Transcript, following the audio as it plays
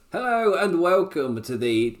Hello and welcome to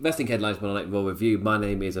the Wrestling Headlines Monday Night Raw review. My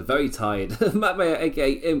name is a very tired Matt Mayer,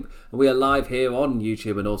 aka Imp, and we are live here on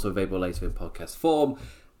YouTube and also available later in podcast form.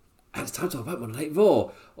 And it's time to talk about Monday Night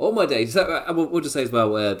Raw. All my days. So, we'll just say as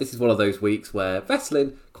well, this is one of those weeks where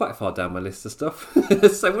wrestling quite far down my list of stuff.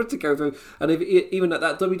 So much to go through. And even at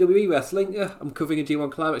that WWE wrestling, I'm covering a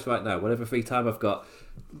G1 Climax right now. Whatever free time I've got,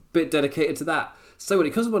 a bit dedicated to that. So when it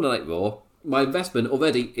comes to Monday Night Raw, my investment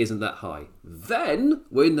already isn't that high. Then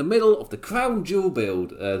we're in the middle of the Crown Jewel build,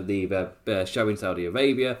 the show in Saudi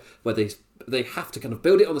Arabia, where they have to kind of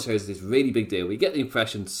build it on the show as this really big deal. We get the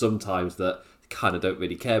impression sometimes that they kind of don't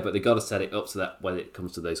really care, but they've got to set it up so that when it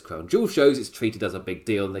comes to those Crown Jewel shows, it's treated as a big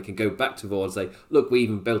deal, and they can go back to Raw and say, look, we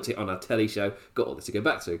even built it on our telly show, got all this to go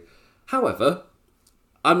back to. However,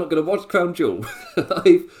 I'm not going to watch Crown Jewel.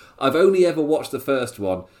 I've only ever watched the first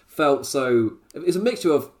one. Felt so... It's a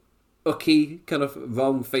mixture of ucky, kind of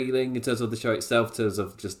wrong feeling in terms of the show itself, in terms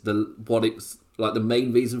of just what it was like. The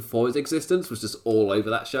main reason for its existence was just all over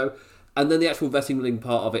that show, and then the actual wrestling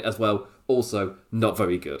part of it as well, also not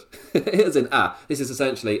very good. As in, this is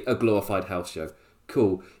essentially a glorified house show.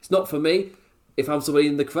 Cool. It's not for me. If I'm somebody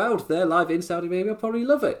in the crowd there live in Saudi Arabia, I'll probably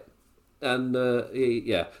love it. And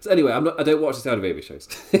yeah. So anyway, I don't watch the Saudi Arabia shows.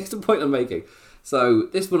 It's the point I'm making. So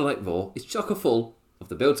this one, like Raw, is chocker full of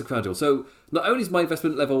the build to Crown Jewel. So not only is my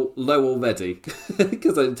investment level low already,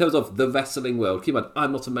 because in terms of the wrestling world, keep in mind,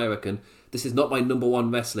 I'm not American. This is not my number one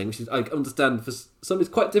wrestling, which is, I understand for some it's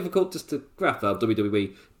quite difficult just to grasp that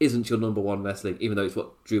WWE isn't your number one wrestling, even though it's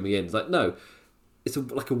what drew me in. It's like, no, it's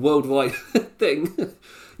like a worldwide thing.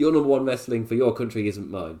 Your number one wrestling for your country isn't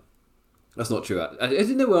mine. That's not true. I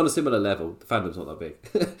didn't know we're on a similar level. The fandom's not that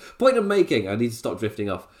big. Point I'm making, I need to stop drifting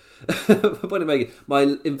off. Point I'm making,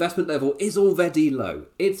 my investment level is already low.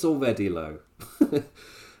 It's already low.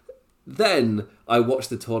 Then I watch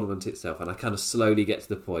the tournament itself and I kind of slowly get to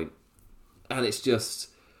the point. And it's just,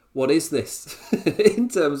 what is this? In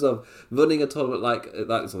terms of running a tournament like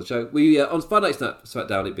this on the show. On Friday Night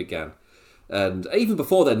SmackDown it began. And even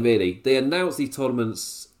before then, really, they announced these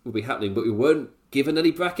tournaments would be happening, but we weren't given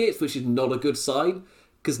any brackets, which is not a good sign,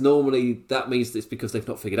 because normally that means it's because they've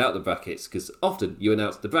not figured out the brackets, because often you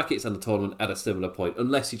announce the brackets and the tournament at a similar point,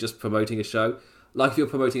 unless you're just promoting a show, like if you're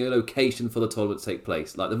promoting a location for the tournament to take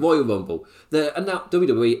place, like the Royal Rumble. They're now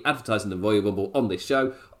WWE advertising the Royal Rumble on this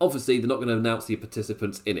show. Obviously, they're not going to announce the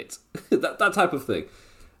participants in it. that type of thing.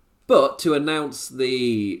 But to announce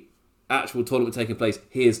the actual tournament taking place,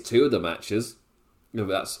 here's two of the matches.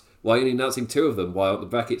 That's why you're only announcing two of them. Why aren't the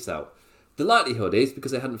brackets out? The likelihood is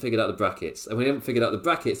because they hadn't figured out the brackets. And when you haven't figured out the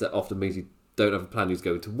brackets, that often means you don't have a plan who's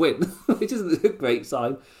going to win, which isn't a great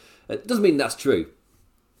sign. It doesn't mean that's true.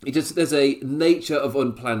 There's a nature of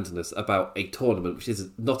unplannedness about a tournament, which is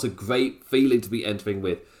not a great feeling to be entering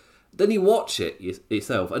with. Then you watch it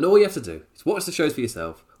yourself, and all you have to do is watch the shows for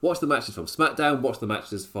yourself. Watch the matches from SmackDown, watch the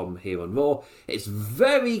matches from here on Raw. It's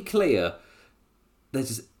very clear they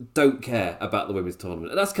just don't care about the women's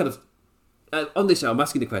tournament. And that's kind of... on this show, I'm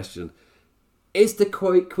asking the question, is the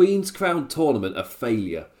Queen's Crown tournament a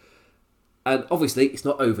failure? And obviously, it's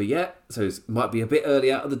not over yet, so it might be a bit early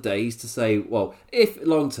out of the days to say, well, if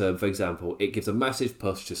long term, for example, it gives a massive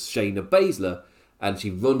push to Shayna Baszler and she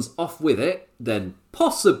runs off with it, then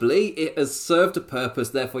possibly it has served a purpose,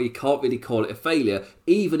 therefore you can't really call it a failure,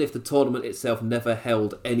 even if the tournament itself never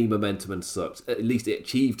held any momentum and such. At least it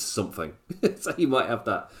achieved something. So you might have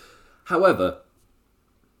that. However,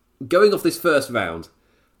 going off this first round,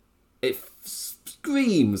 it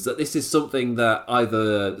screams that this is something that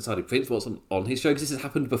either Saudi Prince wants on his show, because this has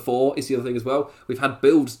happened before, is the other thing as well. We've had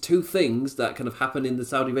builds to things that kind of happen in the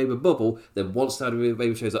Saudi Arabia bubble, then once Saudi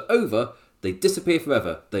Arabia shows are over, they disappear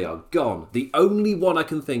forever. They are gone. The only one I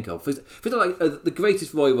can think of, like the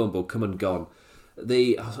greatest Royal Rumble, come and gone.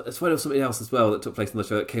 It's one of something else as well that took place on the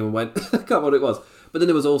show that came and went. I can't remember what it was. But then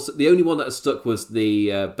there was also, the only one that has stuck was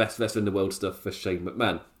the best wrestler in the world stuff for Shane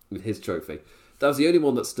McMahon, with his trophy. That was the only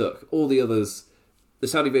one that stuck. All the others, the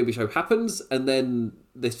Saudi Arabia show happens, and then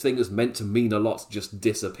this thing that's meant to mean a lot just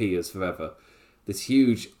disappears forever. This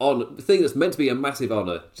huge thing that's meant to be a massive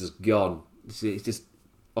honour, just gone. It's just,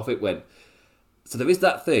 off it went. So there is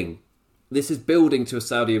that thing. This is building to a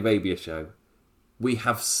Saudi Arabia show. We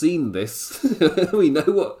have seen this. we know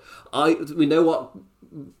what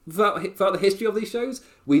throughout the history of these shows,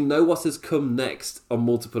 we know what has come next on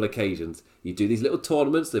multiple occasions. You do these little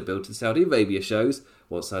tournaments, they build to the Saudi Arabia shows.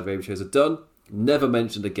 Once Saudi Arabia shows are done, never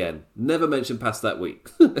mentioned again. Never mentioned past that week.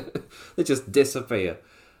 They just disappear.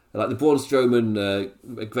 Like the Braun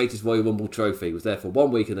Strowman Greatest Royal Rumble trophy was there for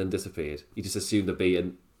 1 week and then disappeared. You just assumed there'd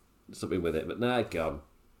be something with it, but nah, gone.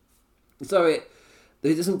 So it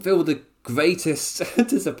doesn't feel the greatest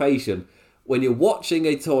anticipation when you're watching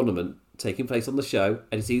a tournament taking place on the show,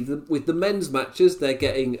 and you see with the men's matches, they're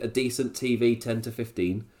getting a decent TV 10 to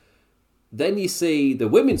 15. Then you see the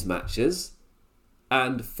women's matches,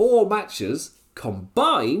 and 4 matches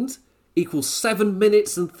combined equals 7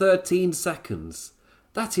 minutes and 13 seconds.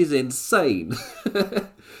 That is insane.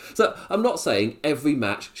 So I'm not saying every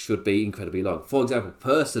match should be incredibly long. For example,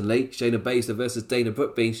 personally, Shayna Baszler versus Dana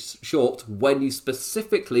Brooke being short when you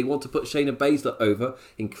specifically want to put Shayna Baszler over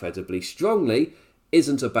incredibly strongly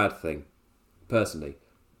isn't a bad thing, personally.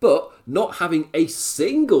 But not having a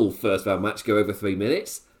single first round match go over 3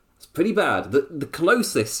 minutes, it's pretty bad. The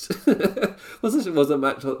closest was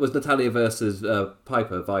Natalia versus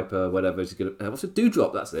Viper, whatever she's gonna. What's it?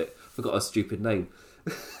 Doudrop. That's it. Forgot her stupid name.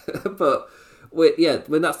 But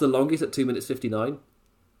when that's the longest at 2 minutes 59,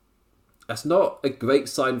 that's not a great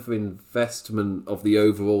sign for investment of the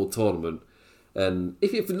overall tournament. And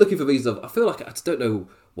if you're looking for reasons I feel like I just don't know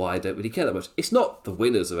why I don't really care that much. It's not the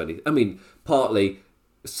winners or anything. I mean, partly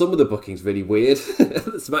some of the booking's really weird.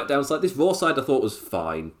 The SmackDown side, this Raw side I thought was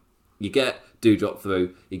fine. You get Doudrop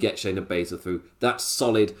through, you get Shayna Baszler through. That's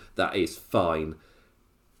solid. That is fine.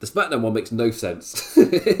 The SmackDown one makes no sense.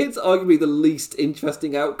 It's arguably the least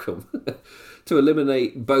interesting outcome. To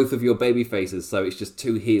eliminate both of your baby faces, so it's just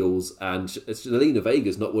 2 heels, and Zelina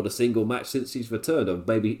Vega's not won a single match since she's returned.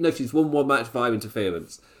 She's won 1 match via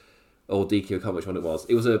interference. Or DQ, I can't remember which one it was.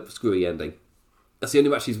 It was a screwy ending. That's the only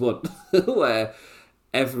match she's won. where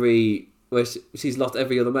she's lost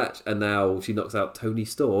every other match, and now she knocks out Toni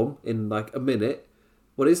Storm in like a minute.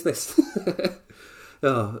 What is this?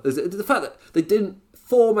 The fact that they didn't...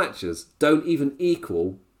 4 matches don't even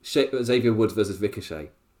equal Xavier Woods versus Ricochet.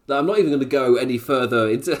 I'm not even going to go any further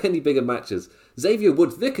into any bigger matches. Xavier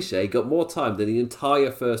Woods Ricochet got more time than the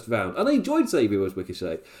entire first round. And I enjoyed Xavier Woods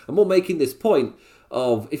Ricochet. I'm more making this point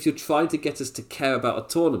of, if you're trying to get us to care about a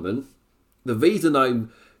tournament, the reason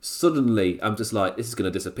I'm just like, this is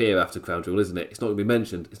going to disappear after Crown Jewel, isn't it? It's not going to be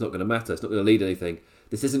mentioned. It's not going to matter. It's not going to lead anything.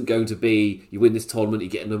 This isn't going to be, you win this tournament, you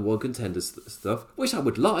get number 1 contenders stuff, which I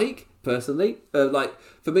would like, personally. For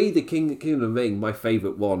me, the King of the Ring, my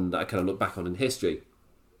favourite one that I kind of look back on in history,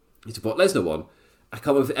 is the Brock Lesnar one. I can't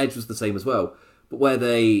remember if Edge was the same as well, but where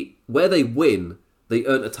they win, they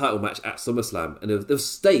earn a title match at SummerSlam, and there was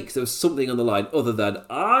stakes. There was something on the line other than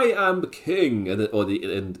I am king, and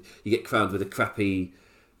you get crowned with a crappy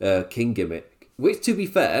king gimmick. Which, to be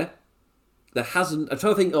fair, there hasn't. I'm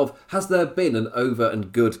trying to think of, has there been an over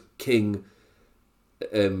and good king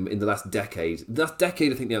in the last decade? The last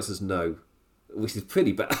decade, I think the answer is no, which is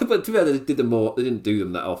pretty bad. But to be fair, they didn't do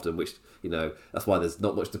them that often, which, that's why there's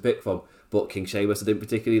not much to pick from. But King Sheamus I didn't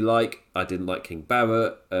particularly like. I didn't like King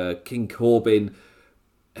Barrett. King Corbin.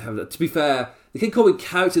 To be fair, the King Corbin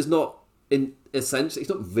character's not, in a sense, it's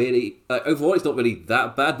not really... overall, it's not really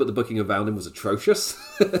that bad, but the booking around him was atrocious.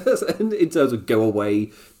 In terms of go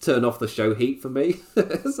away, turn off the show heat for me.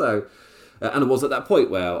 And I was at that point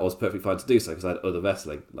where I was perfectly fine to do so because I had other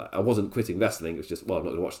wrestling. I wasn't quitting wrestling. It was just, I'm not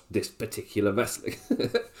going to watch this particular wrestling.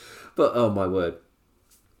 But, oh my word.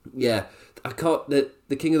 Yeah, I can't...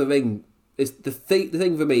 The King of the Ring... The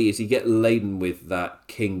thing for me is you get laden with that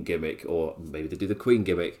king gimmick, or maybe they do the queen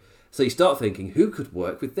gimmick. So you start thinking, who could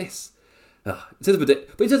work with this? In terms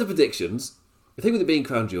of predictions, the thing with it being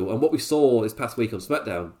Crown Jewel, and what we saw this past week on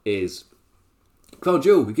SmackDown, is Crown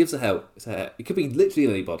Jewel, who gives a hell? It could be literally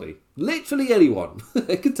anybody. Literally anyone.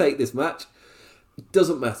 It could take this match. It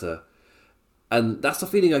doesn't matter. And that's the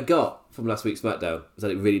feeling I got from last week's SmackDown, was that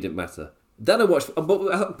it really didn't matter. Then I watched,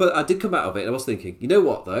 but I did come out of it and I was thinking, you know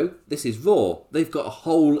what though? This is Raw. They've got a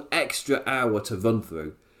whole extra hour to run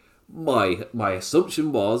through. My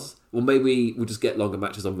assumption was, well, maybe we'll just get longer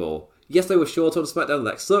matches on Raw. Yes, they were short on SmackDown, and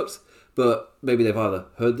that sucked, but maybe they've either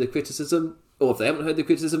heard the criticism, or if they haven't heard the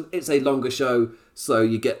criticism, it's a longer show, so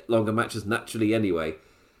you get longer matches naturally anyway.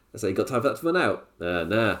 So you got time for that to run out?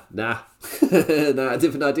 Nah. Nah,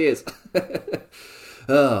 different ideas.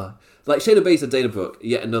 Like Shayna Baszler and Dana Brooke,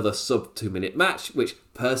 yet another sub 2 minute match, which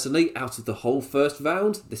personally, out of the whole first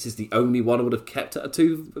round, this is the only one I would have kept at a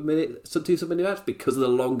 2 sub minute match because of the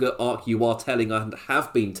longer arc you are telling and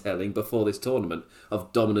have been telling before this tournament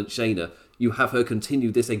of dominant Shayna. You have her continue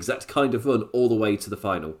this exact kind of run all the way to the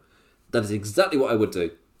final. That is exactly what I would do.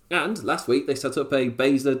 And last week they set up a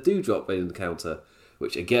Baszler Doudrop encounter,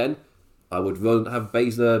 which again, I would have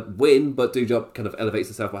Baszler win, but Doudrop kind of elevates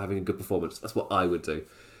herself by having a good performance. That's what I would do.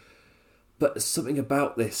 But there's something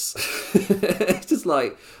about this. It's just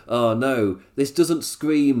like, oh no, this doesn't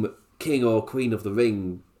scream King or Queen of the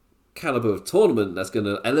Ring caliber of tournament that's going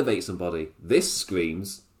to elevate somebody. This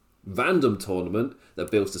screams, random tournament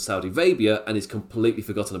that builds to Saudi Arabia and is completely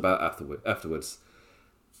forgotten about afterwards.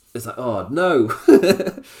 It's like, oh no.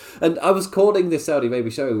 And I was calling this Saudi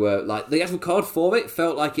Arabia show like the actual card for it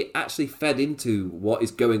felt like it actually fed into what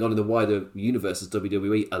is going on in the wider universe as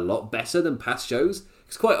WWE a lot better than past shows.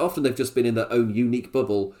 Because quite often they've just been in their own unique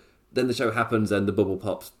bubble. Then the show happens and the bubble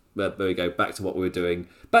pops. There we go, back to what we were doing.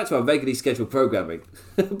 Back to our regularly scheduled programming.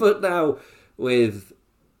 But now with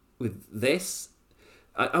this,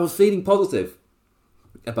 I was feeling positive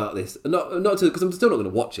about this. Not because I'm still not going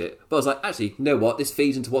to watch it, but I was like, actually, you know what? This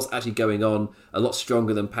feeds into what's actually going on a lot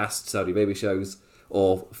stronger than past Saudi Arabia shows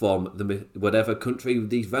or from the whatever country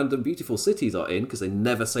these random beautiful cities are in, because they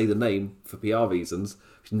never say the name for PR reasons.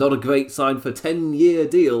 Not a great sign for a 10-year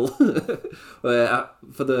deal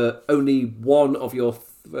for the only one of your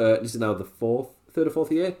this is now the third or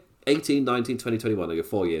fourth year, 18, 19, 20, 21, or your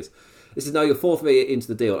 4 years. This is now your fourth year into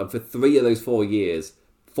the deal, and for 3 of those 4 years,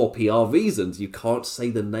 for PR reasons, you can't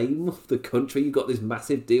say the name of the country you got this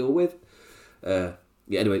massive deal with.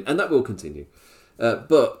 Anyway, and that will continue.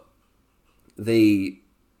 But the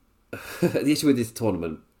issue with this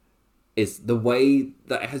tournament is the way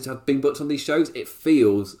that it has been booked on these shows. It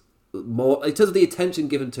feels more, in terms of the attention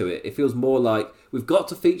given to it, it feels more like we've got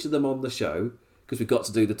to feature them on the show because we've got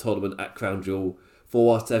to do the tournament at Crown Jewel for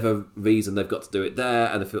whatever reason. They've got to do it there,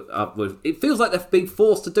 and it feels like they've been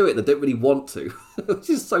forced to do it. They don't really want to, which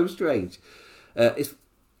is so strange. It's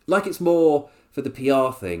like it's more for the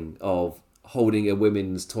PR thing of holding a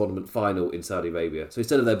women's tournament final in Saudi Arabia. So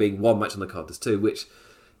instead of there being one match on the card, there's two, which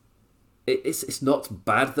it's not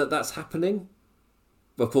bad that that's happening.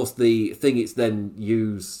 But of course, the thing it's then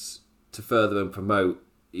used to further and promote,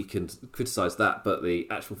 you can criticise that, but the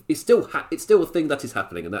actual it's still a thing that is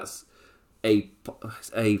happening, and that's a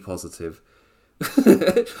positive.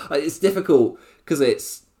 It's difficult because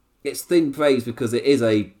it's thin praise because it is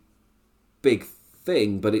a big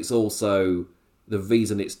thing, but it's also the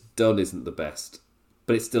reason it's done isn't the best.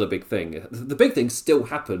 But it's still a big thing. The big thing still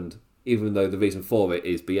happened, even though the reason for it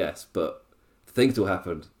is BS. But the thing still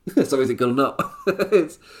happened. So is it good or not?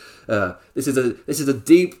 This is a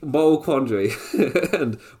deep moral quandary,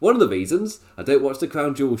 and one of the reasons I don't watch the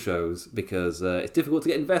Crown Jewel shows because it's difficult to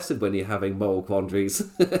get invested when you're having moral quandaries.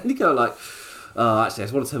 And you're kind of like, oh, actually, I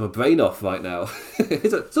just want to turn my brain off right now.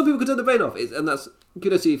 Some people can turn their brain off, and that's good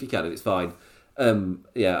to see if you can, and it's fine. I'm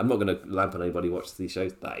not going to lamp on anybody who watches these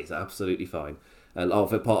shows. That is absolutely fine. And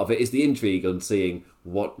part of it is the intrigue on seeing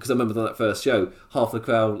what. Because I remember on that first show, half the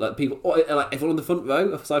crowd, like people, like everyone on the front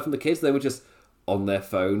row, aside from the kids, they were just on their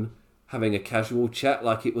phone having a casual chat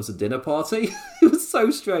like it was a dinner party. It was so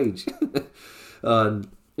strange. And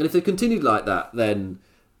if they continued like that, then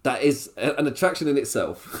that is an attraction in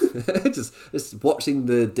itself. just watching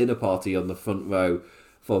the dinner party on the front row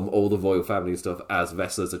from all the royal family and stuff as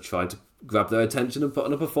wrestlers are trying to grab their attention and put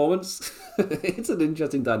on a performance. It's an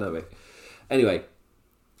interesting dynamic. Anyway,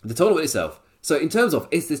 the tournament itself. So in terms of,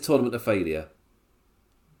 is this tournament a failure?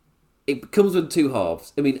 It comes in two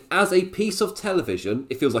halves. I mean, as a piece of television,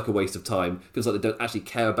 it feels like a waste of time. It feels like they don't actually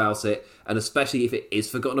care about it. And especially if it is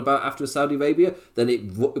forgotten about after Saudi Arabia, then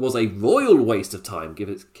it was a royal waste of time. Give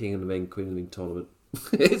it King of the Ring, Queen of the Ring tournament.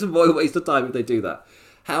 It's a royal waste of time if they do that.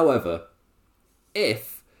 However,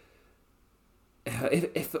 if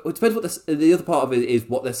it depends what the other part of it is,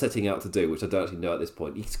 what they're setting out to do, which I don't actually know at this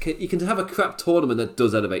point. You can have a crap tournament that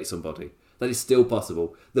does elevate somebody. That is still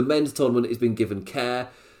possible. The men's tournament has been given care.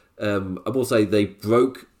 I will say they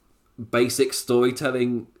broke basic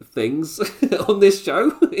storytelling things on this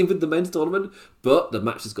show, even the men's tournament, but the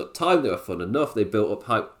matches got time, they were fun enough, they built up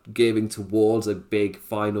hype gearing towards a big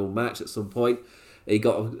final match at some point. You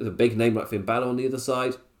got a big name like Finn Balor on the other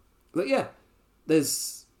side. But yeah, there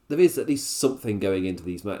is at least something going into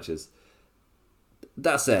these matches.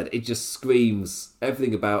 That said, it just screams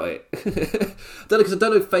everything about it. I don't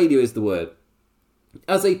know if failure is the word.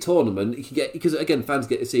 As a tournament, you can get, because again, fans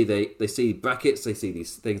get to see they see brackets, they see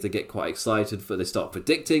these things, they get quite excited for, they start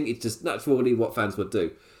predicting. It's just naturally what fans would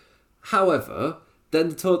do. However,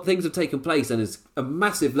 then things have taken place, and it's a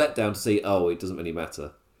massive letdown to see. Oh, it doesn't really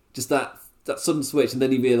matter. Just that sudden switch, and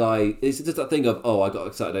then you realise it's just that thing of, oh, I got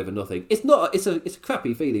excited over nothing. It's not. It's a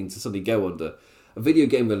crappy feeling to suddenly go under. A video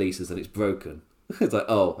game releases and it's broken. It's like,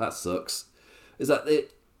 oh, that sucks. Is that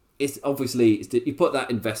it? It's obviously, you put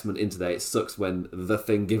that investment into there, it sucks when the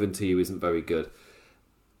thing given to you isn't very good.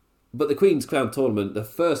 But the Queen's Crown tournament, the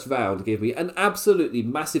first round gave me an absolutely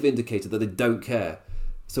massive indicator that they don't care.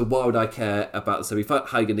 So why would I care about the semi? How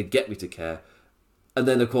are you going to get me to care? And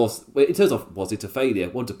then, of course, in terms of, was it a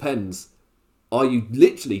failure? Well, it depends. Are you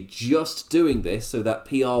literally just doing this so that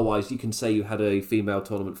PR-wise you can say you had a female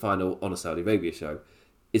tournament final on a Saudi Arabia show?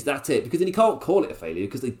 Is that it? Because then you can't call it a failure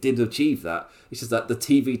because they did achieve that. It's just that the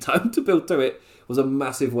TV time to build to it was a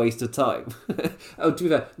massive waste of time. Oh, to be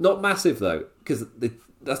fair, not massive though, because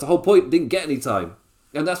that's the whole point. Didn't get any time,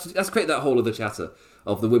 and that's created that whole other chatter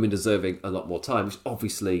of the women deserving a lot more time, which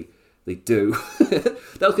obviously they do. That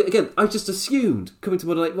was, again, I just assumed coming to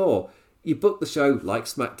Monday Night Raw, you book the show like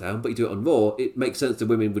SmackDown, but you do it on Raw. It makes sense the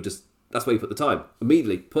women would just, that's where you put the time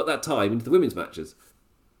immediately. Put that time into the women's matches.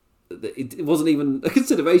 It wasn't even a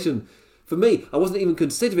consideration for me. I wasn't even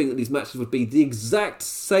considering that these matches would be the exact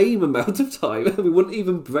same amount of time. We wouldn't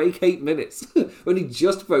even break 8 minutes. We only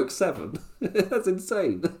just broke 7. That's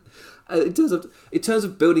insane. In terms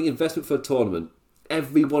of building investment for a tournament,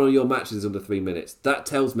 every one of your matches is under 3 minutes. That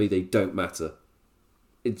tells me they don't matter.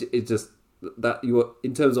 It just that you are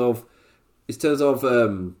in terms of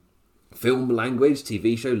film language,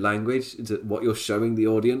 TV show language, what you're showing the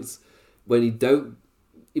audience.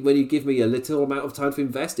 When you give me a little amount of time to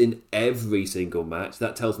invest in every single match,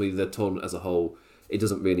 that tells me the tournament as a whole, it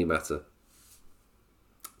doesn't really matter.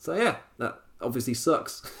 So yeah, that obviously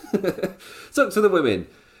sucks. Sucks for the women.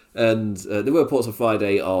 And there were reports on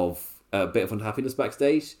Friday of a bit of unhappiness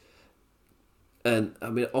backstage. And I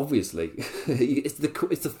mean, obviously, it's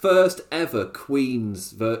the first ever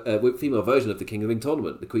Queen's female version of the King of the Ring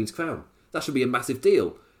tournament, the Queen's Crown. That should be a massive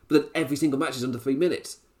deal. But then every single match is under 3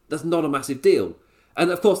 minutes. That's not a massive deal. And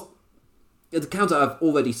of course, the counter I've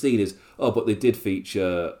already seen is, but they did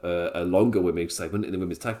feature a longer women's segment in the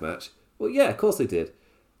women's tag match. Well, yeah, of course they did.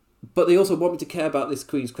 But they also want me to care about this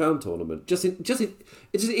Queen's Crown tournament.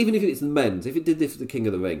 Even if it's the men's, if it did this for the King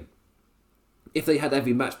of the Ring, if they had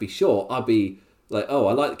every match be short, I'd be like, oh,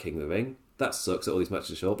 I like the King of the Ring. That sucks that all these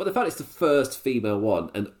matches are short. But the fact it's the first female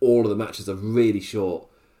one and all of the matches are really short,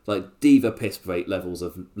 like diva piss break levels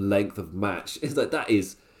of length of match, is like that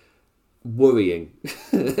is worrying.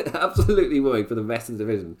 Absolutely worrying for the rest of the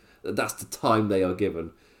division. That's the time they are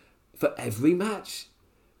given for every match.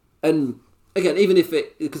 And again, even if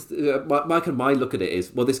because my look at it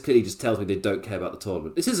is, well, this clearly just tells me they don't care about the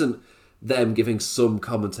tournament. This isn't them giving some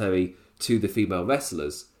commentary to the female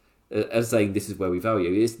wrestlers and saying this is where we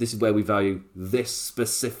value. This is where we value this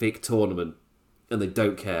specific tournament, and they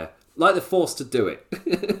don't care. Like they're forced to do it.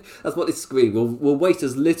 That's what this screams. We'll waste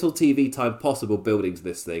as little TV time possible building to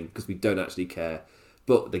this thing because we don't actually care.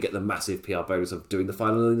 But they get the massive PR bonus of doing the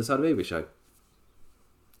final in the Saudi Arabia show.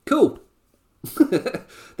 Cool.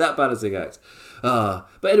 That balancing act. But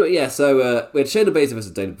anyway, yeah, so we had Shayna Baszler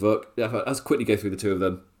versus Dana Brooke. Let's quickly go through the two of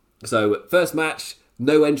them. So, first match,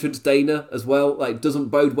 no entrance Dana as well. Like, doesn't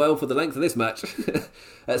bode well for the length of this match.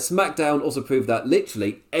 SmackDown also proved that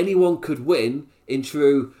literally anyone could win in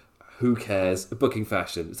true who cares booking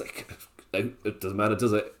fashion. It's like, it doesn't matter,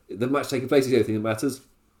 does it? The match taking place is the only thing that matters.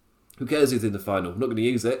 Who cares who's in the final? I'm not going to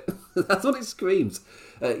use it. That's what it screams.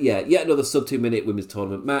 Yet another sub 2 minute women's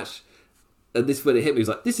tournament match. And this, when it hit me, it was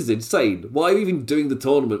like, this is insane. Why are you even doing the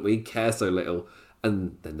tournament when you care so little?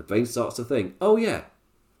 And then the brain starts to think, oh yeah,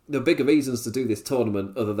 there are bigger reasons to do this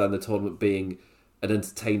tournament other than the tournament being an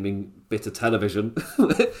entertaining bit of television.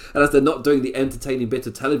 And as they're not doing the entertaining bit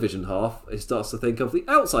of television half, it starts to think of the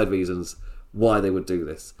outside reasons why they would do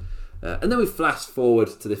this. And then we flash forward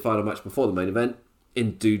to the final match before the main event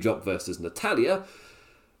in Doudrop versus Natalya.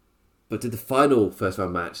 But did the final first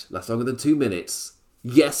round match last longer than 2 minutes?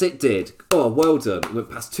 Yes, it did. Oh, well done. It went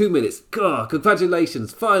past 2 minutes. God,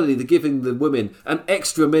 congratulations. Finally, they're giving the women an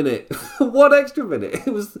extra minute. 1 extra minute.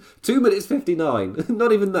 It was 2 minutes 59.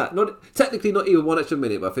 Not even that. Technically not even 1 extra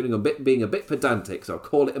minute, but I'm feeling being a bit pedantic, so I'll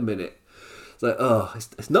call it a minute. So,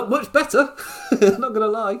 it's not much better. I'm not going to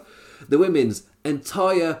lie. The women's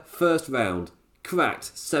entire first round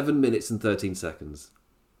cracked 7 minutes and 13 seconds.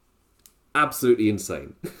 Absolutely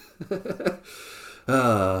insane.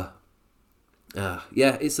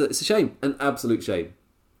 Yeah, it's a shame, an absolute shame.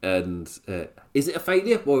 And is it a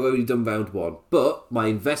failure? Well, we've only done round 1, but my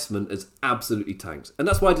investment has absolutely tanked, and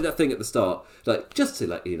that's why I did that thing at the start. Like, just to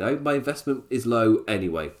let you know, my investment is low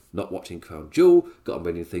anyway. Not watching Crown Jewel, got a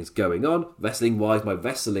million things going on. Wrestling-wise, my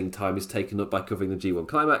wrestling time is taken up by covering the G1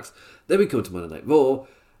 Climax. Then we come to Monday Night Raw,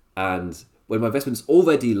 and when my investment's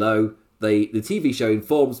already low, the TV show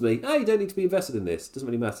informs me, hey, you don't need to be invested in this. Doesn't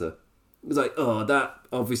really matter. It's like, that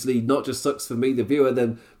obviously not just sucks for me, the viewer,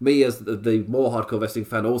 then me as the more hardcore wrestling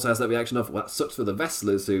fan also has that reaction of, well, that sucks for the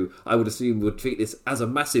wrestlers who I would assume would treat this as a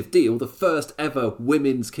massive deal, the first ever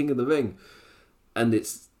women's King of the Ring. And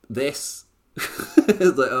it's this.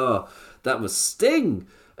 It's like, that must sting.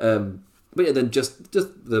 But yeah, then just as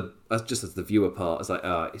the viewer part, it's like,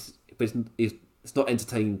 it's not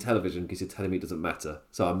entertaining television because you're telling me it doesn't matter,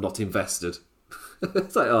 so I'm not invested.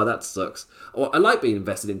 It's like, that sucks. I like being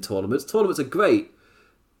invested in tournaments. Tournaments are great.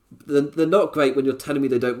 they're not great when you're telling me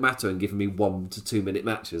they don't matter and giving me 1 to 2 minute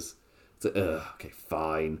matches. So, okay,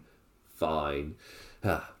 fine.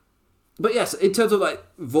 But yes, in terms of like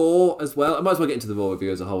Raw as well, I might as well get into the Raw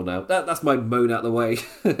review as a whole now. That's my moan out of the way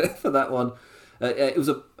for that one. It was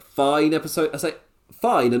a fine episode. I say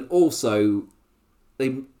fine, and also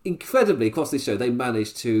they incredibly across this show they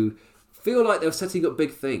managed to feel like they were setting up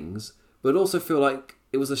big things, but also feel like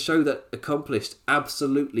it was a show that accomplished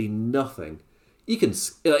absolutely nothing. You can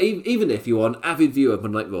even if you're an avid viewer of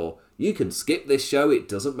Monday Night Raw, you can skip this show. It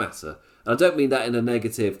doesn't matter. And I don't mean that in a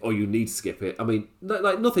negative, oh, you need to skip it. I mean,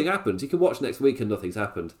 like, nothing happened. You can watch next week and nothing's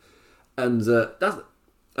happened. And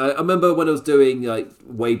I remember when I was doing, like,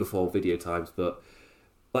 way before video times, but,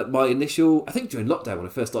 like, my initial, I think during lockdown when I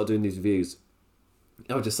first started doing these reviews,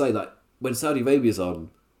 I would just say, like, when Saudi Arabia's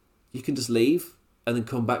on, you can just leave and then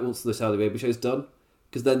come back once the Saudi Arabia show's done.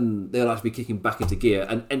 Because then they'll actually be kicking back into gear,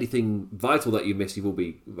 and anything vital that you miss, you will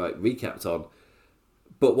be, like, recapped on.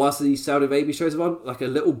 But whilst the Saudi Arabia shows are on, like a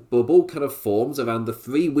little bubble kind of forms around the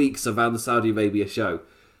 3 weeks around the Saudi Arabia show.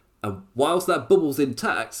 And whilst that bubble's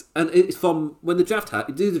intact, and it's from when the draft,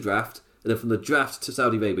 you do the draft, and then from the draft to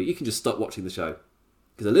Saudi Arabia, you can just stop watching the show.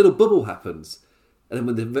 Because a little bubble happens. And then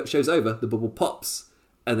when the show's over, the bubble pops,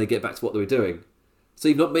 and they get back to what they were doing. So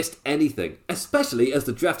you've not missed anything. Especially as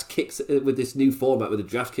the draft kicks, with this new format, where the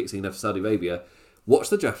draft kicks in after Saudi Arabia. Watch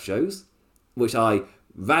the draft shows, which I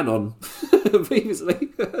ran on previously.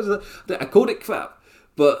 I called it crap,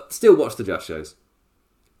 but still watch the draft shows.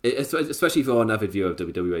 Especially if you're an avid viewer of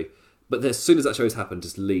WWE. But as soon as that show's happened,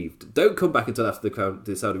 just leave. Don't come back until after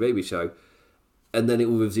the Saudi Arabia show, and then it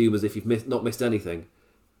will resume as if you've not missed anything.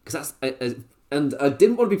 Because and I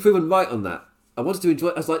didn't want to be proven right on that. I wanted to enjoy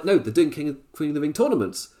it. I was like, no, they're doing Queen of the Ring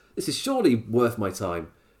tournaments. This is surely worth my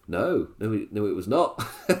time. No, it was not.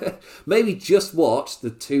 Maybe just watch the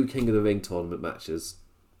 2 King of the Ring tournament matches.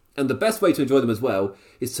 And the best way to enjoy them as well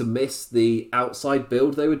is to miss the outside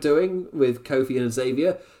build they were doing with Kofi and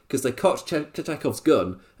Xavier, because they caught Chekhov's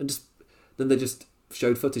gun and then they just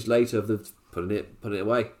showed footage later of them putting it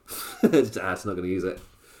away. It's not going to use it.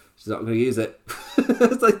 She's not going to use it.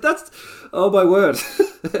 It's like, oh my word.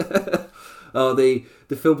 Oh, the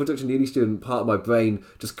film production uni student part of my brain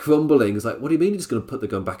just crumbling. It's like, what do you mean you're just going to put the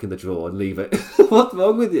gun back in the drawer and leave it? What's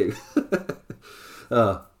wrong with you?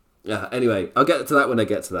 Yeah. Anyway, I'll get to that when I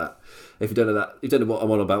get to that. If you don't know that, you don't know what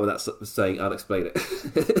I'm on about with that saying, I'll explain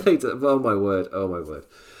it later. Oh my word.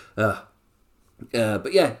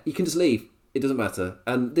 But yeah, you can just leave. It doesn't matter.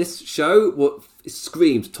 And this show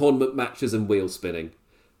screams tournament matches and wheel spinning.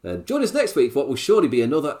 And join us next week for what will surely be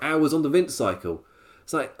another Hours on the Vince cycle.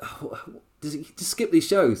 It's like, just skip these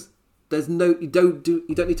shows. You don't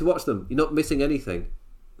need to watch them. You're not missing anything.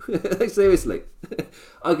 Seriously.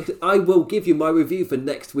 I will give you my review for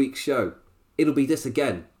next week's show. It'll be this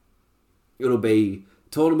again. It'll be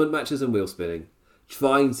tournament matches and wheel spinning.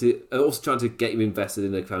 Trying to get you invested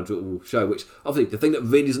in the Crown Jewel show, which obviously the thing that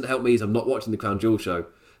really doesn't help me is I'm not watching the Crown Jewel show.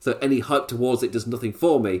 So any hype towards it does nothing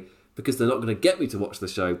for me, because they're not going to get me to watch the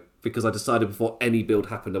show, because I decided before any build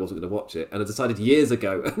happened I wasn't going to watch it. And I decided years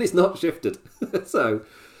ago, and it's not shifted. So,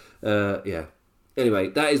 yeah. Anyway,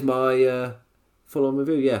 that is my full-on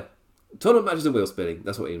review, yeah. Tournament matches and wheel spinning,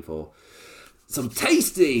 that's what we're in for. Some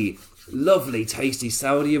lovely tasty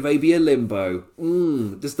Saudi Arabia limbo.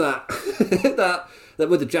 Just that, that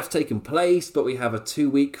with the draft taking place, but we have a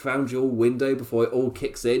 2-week Crown Jewel window before it all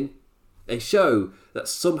kicks in. A show that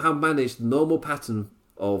somehow managed the normal pattern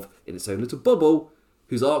of, in its own little bubble,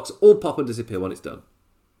 whose arcs all pop and disappear when it's done.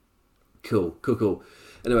 Cool.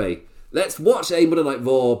 Anyway, let's watch a Monday Night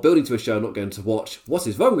Raw building to a show I'm not going to watch. What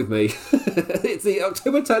is wrong with me? It's the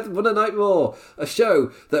October 10th Monday Night Raw, a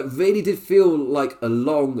show that really did feel like a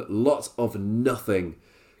long lot of nothing.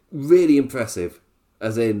 Really impressive.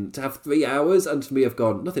 As in, to have 3 hours and for me have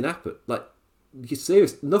gone, nothing happened. Like, you're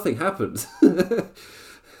serious? Nothing happened.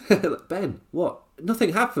 Like, Ben, what?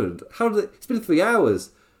 Nothing happened. It's been 3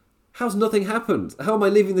 hours. How's nothing happened? How am I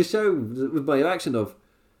leaving the show with my reaction of,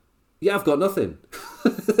 yeah, I've got nothing.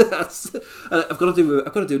 I've got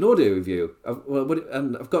to do an audio review.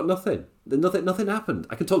 And I've got nothing. Nothing happened.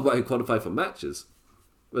 I can talk about who qualified for matches.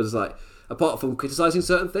 But it's like, apart from criticising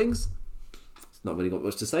certain things, it's not really got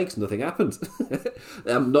much to say because nothing happened.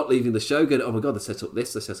 I'm not leaving the show going, oh my god, they set up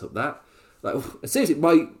this, they set up that. Like, seriously,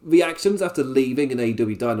 my reactions after leaving an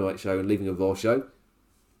AEW Dynamite show and leaving a Raw show,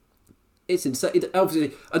 it's insane.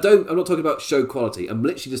 Obviously, I'm not talking about show quality. I'm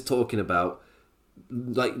literally just talking about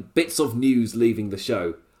like bits of news leaving the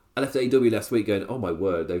show. I left AEW last week going, oh my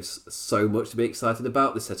word, there's so much to be excited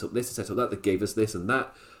about. They set up this, they set up that, they gave us this and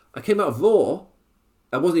that. I came out of Raw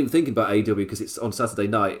I wasn't even thinking about AEW because it's on Saturday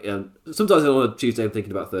night, and sometimes on a Tuesday I'm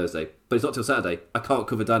thinking about Thursday, but it's not till Saturday. I can't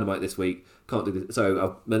cover Dynamite this week. Can't do this.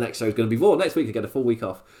 So my next show is going to be Raw next week. I get a full week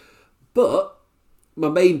off. But my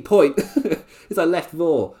main point is I left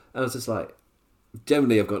Raw, and I was just like,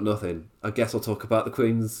 generally I've got nothing. I guess I'll talk about the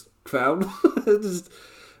Queen's Crown.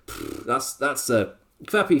 That's a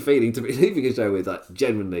crappy feeling to be leaving a show with. Like,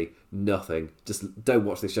 genuinely nothing. Just don't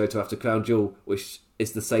watch this show till after Crown Jewel, which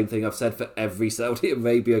is the same thing I've said for every Saudi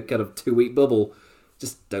Arabia kind of 2-week bubble.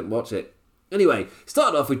 Just don't watch it. Anyway,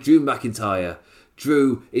 started off with Drew McIntyre.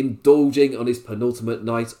 Drew indulging on his penultimate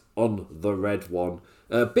night on the Red One.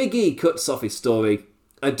 Big E cuts off his story.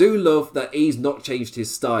 I do love that he's not changed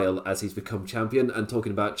his style as he's become champion, and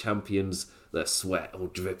talking about champions, the sweat all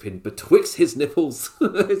dripping betwixt his nipples.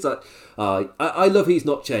 It's like, I love he's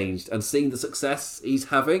not changed, and seeing the success he's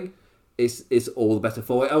having is all the better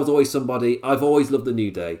for it. I've always loved the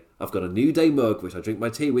New Day. I've got a New Day mug, which I drink my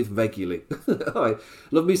tea with regularly. I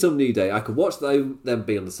love me some New Day. I could watch them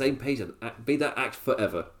be on the same page and be that act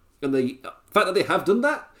forever. And the fact that they have done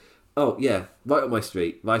that, oh yeah, right up my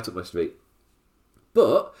street.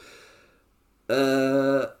 But,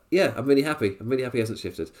 yeah, I'm really happy. He hasn't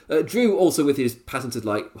shifted. Drew also with his patented,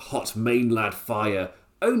 hot main lad fire.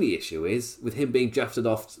 Only issue is, with him being drafted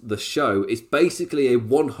off the show, it's basically a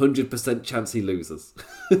 100% chance he loses.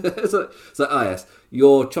 So, yes,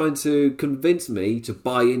 you're trying to convince me to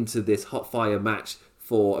buy into this hot fire match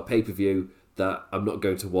for a pay-per-view that I'm not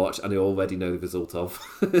going to watch and I already know the result of.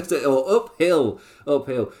 Or uphill.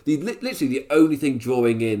 Literally the only thing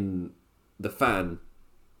drawing in the fan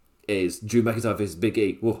is Drew McIntyre versus Big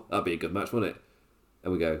E. Whoa, that'd be a good match, wouldn't it?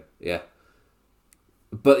 And we go, yeah.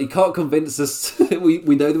 But he can't convince us. we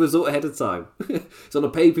know the result ahead of time. It's on a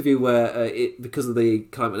pay-per-view where, because of the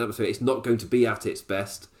climate and atmosphere, it's not going to be at its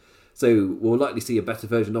best. So we'll likely see a better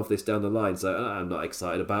version of this down the line. So I'm not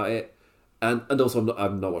excited about it. And also,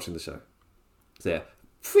 I'm not watching the show. So yeah,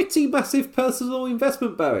 pretty massive personal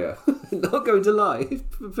investment barrier. Not going to lie. It's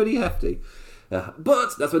pretty hefty.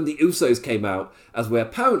 But that's when the Usos came out, as we're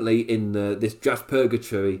apparently in this draft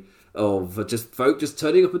purgatory of just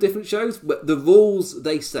turning up at different shows. The rules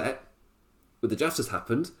they set with the draft has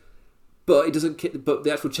happened, but it doesn't. But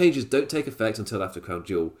the actual changes don't take effect until after Crown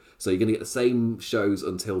Jewel. So you're going to get the same shows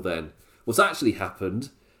until then. What's actually happened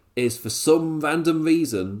is, for some random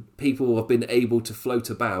reason, people have been able to float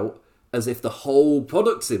about as if the whole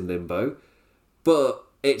product's in limbo, but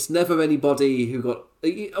it's never anybody who got.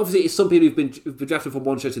 Obviously, it's some people who've been drafted from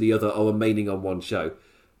one show to the other or remaining on one show.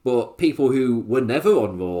 But people who were never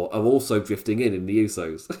on Raw are also drifting in the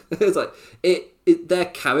Usos. It's like, their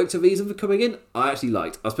character reason for coming in, I actually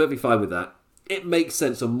liked. I was perfectly fine with that. It makes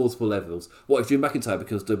sense on multiple levels. What if Drew McIntyre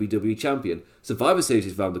becomes WWE Champion? Survivor Series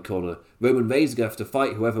is round the corner. Roman Reigns is going to have to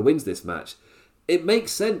fight whoever wins this match. It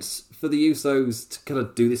makes sense for the Usos to kind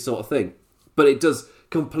of do this sort of thing. But it does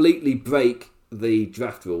completely break the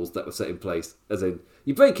draft rules that were set in place. As in,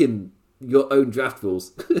 you break in your own draft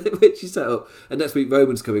rules, which you set up, and next week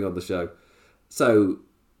Roman's coming on the show. So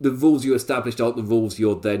the rules you established aren't the rules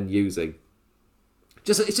you're then using.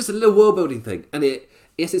 It's just a little world building thing, and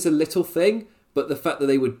yes, it's a little thing, but the fact that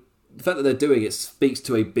they're doing it speaks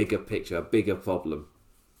to a bigger picture, a bigger problem.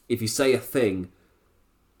 If you say a thing,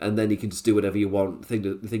 and then you can just do whatever you want,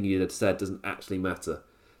 the thing you had said doesn't actually matter.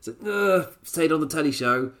 So say it on the telly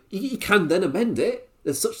show. You can then amend it.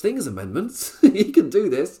 There's such thing as amendments. You can do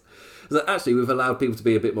this. So actually, we've allowed people to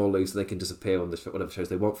be a bit more loose, and they can disappear on whatever shows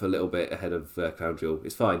they want for a little bit ahead of Crown Jewel.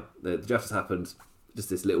 It's fine. The draft has happened. Just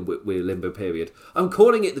this little weird limbo period. I'm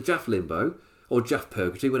calling it the draft limbo, or draft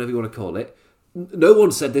purgatory, whatever you want to call it. No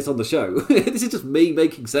one said this on the show. This is just me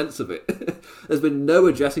making sense of it. There's been no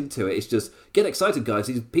addressing to it. It's just, get excited, guys.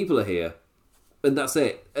 These people are here. And that's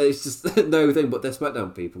it. It's just no thing, but they're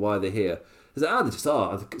SmackDown people. Why are they here? They just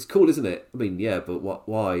are. It's cool, isn't it? I mean, yeah, but what?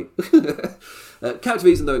 Why? Character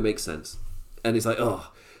reason, though, it makes sense. And it's like,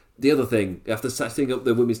 the other thing, after setting up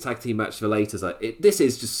the women's tag team match for later, this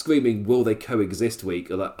is just screaming, will they coexist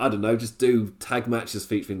week? Or like, I don't know, just do tag matches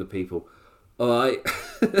featuring the people. Alright.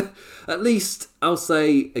 At least, I'll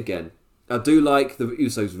say, again, I do like the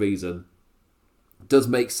Usos' reason. It does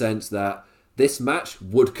make sense that this match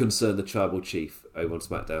would concern the Tribal Chief over on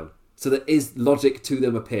SmackDown. So there is logic to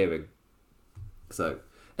them appearing. So,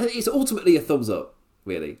 it's ultimately a thumbs up,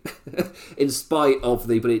 really. In spite of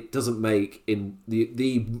but it doesn't make, in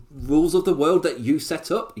the rules of the world that you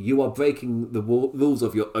set up, you are breaking the rules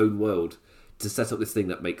of your own world to set up this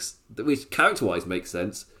thing which character-wise makes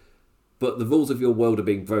sense, but the rules of your world are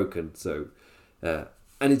being broken. So, and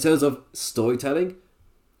in terms of storytelling,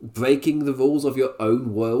 breaking the rules of your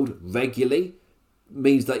own world regularly,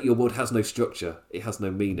 means that your world has no structure. It has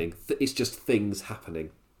no meaning. It's just things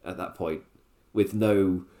happening at that point with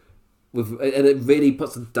no... and it really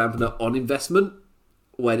puts a dampener on investment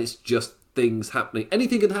when it's just things happening.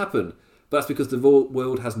 Anything can happen, but that's because the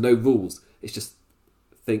world has no rules. It's just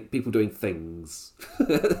people doing things,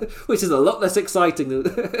 which is a lot less exciting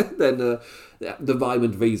than the rhyme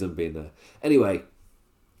and reason being there. Anyway,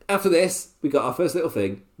 after this, we got our first little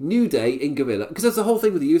thing, New Day in Gorilla, because there's the whole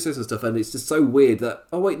thing with the Usos and stuff, and it's just so weird that,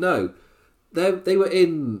 oh wait, no, they were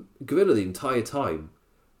in Gorilla the entire time.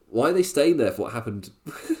 Why are they staying there for what happened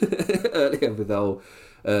earlier with the whole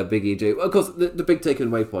Big E and Drew? Of course, the big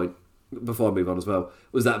takeaway point, before I move on as well,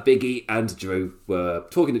 was that Big E and Drew were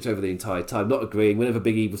talking to each other the entire time, not agreeing. Whenever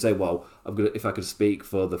Big E would say, well, if I could speak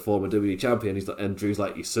for the former WWE champion, and Drew's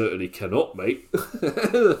like, you certainly cannot, mate.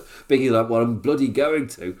 Big E's like, well, I'm bloody going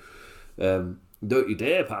to. Don't you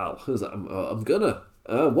dare, pal. I was like, I'm gonna.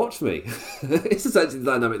 Watch me. It's essentially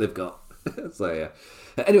the dynamic they've got. So, yeah.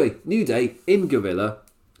 Anyway, New Day in Gorilla.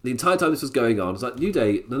 The entire time this was going on, it's like, New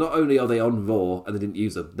Day, not only are they on Raw and they didn't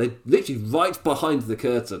use them, they're literally right behind the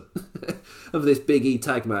curtain of this Big E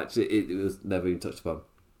tag match. It was never even touched upon.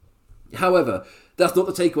 However, that's not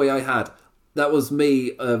the takeaway I had. That was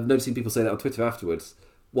me noticing people say that on Twitter afterwards.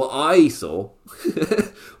 What I saw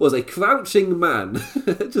was a crouching man,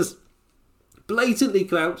 just blatantly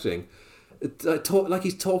crouching, like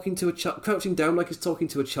he's talking to a child, crouching down like he's talking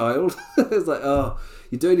to a child. It's like, oh,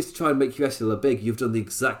 you're doing this to try and make your wrestler big. You've done the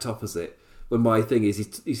exact opposite. When my thing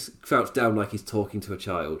is, he's crouched down like he's talking to a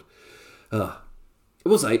child. I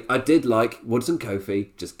will say, I did like Woods and Kofi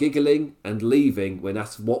just giggling and leaving when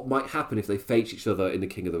asked what might happen if they face each other in the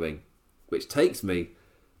King of the Ring. Which takes me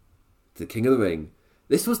to the King of the Ring.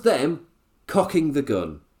 This was them cocking the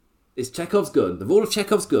gun. It's Chekhov's gun. The rule of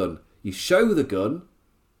Chekhov's gun. You show the gun,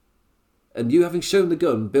 and you having shown the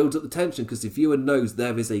gun builds up the tension because the viewer knows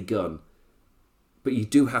there is a gun. But you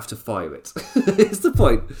do have to fire it. It's the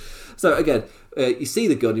point. So again, you see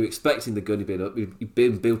the gun, you're expecting the gun, you've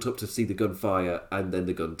been built up to see the gun fire, and then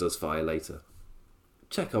the gun does fire later.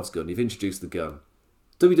 Chekhov's gun, you've introduced the gun.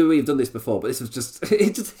 WWE have done this before, but this was just,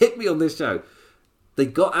 it just hit me on this show. They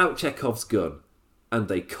got out Chekhov's gun, and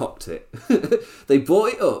they cocked it. They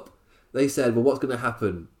brought it up. They said, well, what's going to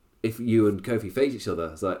happen if you and Kofi face each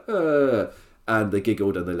other? It's like, and they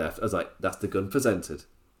giggled and they left. I was like, that's the gun presented.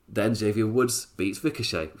 Then Xavier Woods beats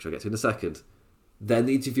Ricochet, which I'll get to in a second. Then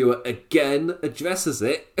the interviewer again addresses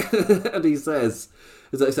it, and he says,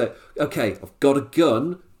 okay, I've got a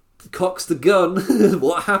gun, cocks the gun,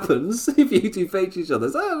 what happens if you two face each other?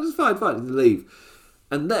 So, it's fine, and leave.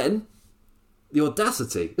 And then, the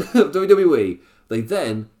audacity of WWE, they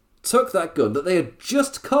then took that gun that they had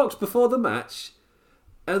just cocked before the match,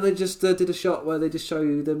 and they just did a shot where they just show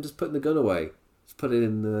you them just putting the gun away. Just put it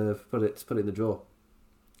in the drawer.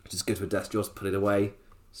 Just go to a desk drawer, put it away,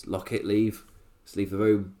 just lock it, leave. Just leave the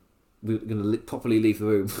room. We're going to properly leave the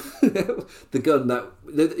room. The gun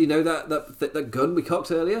that gun we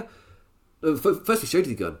cocked earlier. First we showed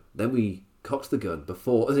you the gun, then we cocked the gun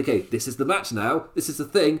before. Okay, this is the match now. This is the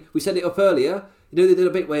thing. We set it up earlier. You know they did a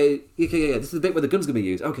bit where this is the bit where the gun's going to be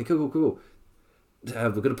used. Okay, cool. We're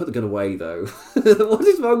going to put the gun away though. What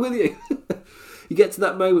is wrong with you? You get to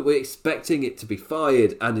that moment where you're expecting it to be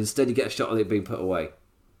fired, and instead you get a shot on it being put away.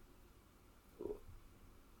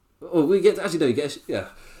 Oh, we get actually no. You get yeah.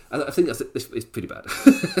 I think it's pretty bad.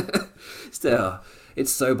 Still,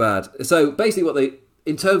 it's so bad. So basically,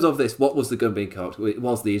 in terms of this, what was the gun being cocked? It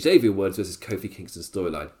was the Xavier Woods versus Kofi Kingston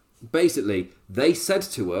storyline. Basically, they said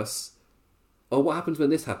to us, "Oh, what happens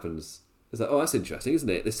when this happens?" It's like, "Oh, that's interesting, isn't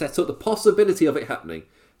it?" They set up the possibility of it happening.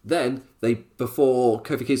 Then before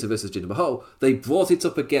Kofi Kingston versus Jinder Mahal, they brought it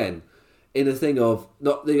up again in a thing of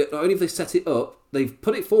not only have they set it up, they've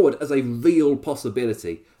put it forward as a real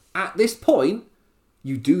possibility. At this point,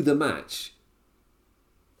 you do the match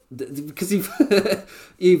because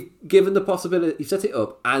you've given the possibility, you've set it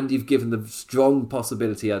up, and you've given the strong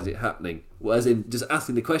possibility as it happening. As in, just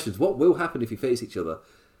asking the questions: what will happen if you face each other?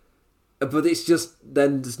 But it's just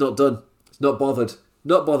then it's not done. It's not bothered.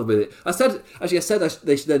 Not bothered with it. I said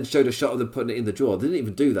they then showed a shot of them putting it in the drawer. They didn't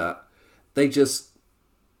even do that. They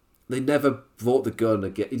never brought the gun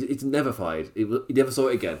again. It's never fired. You never saw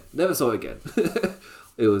it again. Never saw it again.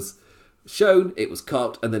 It was shown, it was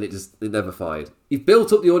cocked, and then it never fired. You've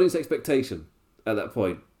built up the audience expectation at that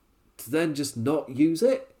point. To then just not use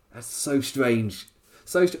it? That's so strange.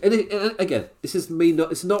 And again,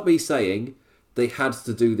 it's not me saying they had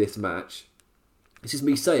to do this match. This is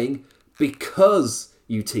me saying, because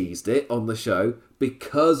you teased it on the show,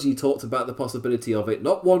 because you talked about the possibility of it,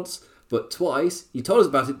 not once, but twice, you told us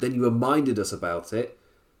about it, then you reminded us about it.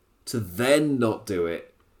 to then not do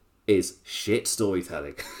it is shit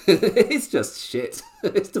storytelling. It's just shit.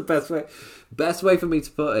 It's the best way for me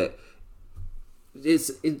to put it.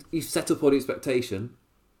 You set up all the expectation,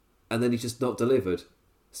 and then you just not delivered,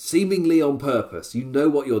 seemingly on purpose. You know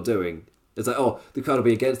what you're doing. It's like, oh, the crowd will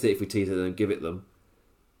be against it if we tease it and give it them.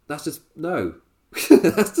 That's just no.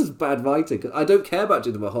 That's just bad writing. I don't care about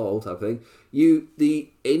Jinder Mahal type of thing.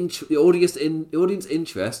 The audience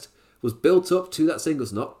interest was built up to that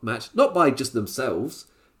singles match, not by just themselves,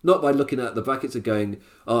 not by looking at the brackets and going,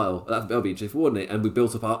 oh, that'll be interesting, wouldn't it? And we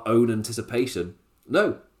built up our own anticipation.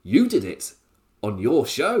 No, you did it on your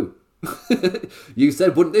show. You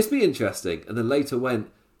said, wouldn't this be interesting? And then later went,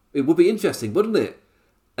 it would be interesting, wouldn't it?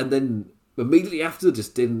 And then immediately after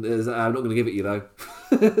just didn't, I'm not going to give it you though.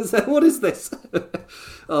 So what is this?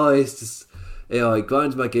 Oh, it's just, it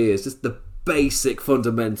grinds my gears. Just the basic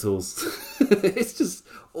fundamentals. It's just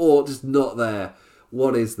not there.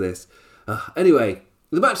 What is this? Anyway,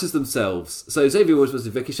 the matches themselves. So Xavier Woods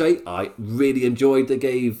versus Ricochet, I really enjoyed. They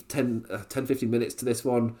gave 10-15 minutes to this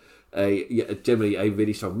one. Generally a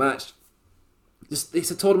really strong match.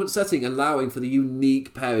 It's a tournament setting, allowing for the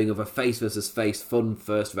unique pairing of a face versus face fun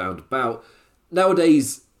first round bout.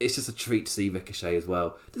 Nowadays, it's just a treat to see Ricochet as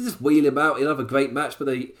well. They just wheel him out. He'll have a great match, but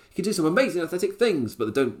he can do some amazing athletic things, but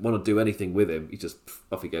they don't want to do anything with him. He just,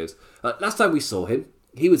 off he goes. Last time we saw him,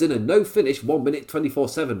 he was in a no-finish 1 minute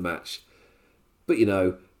 24/7 match. But,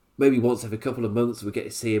 maybe once every couple of months we get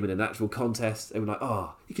to see him in an actual contest, and we're like,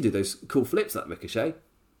 oh, he can do those cool flips, that Ricochet.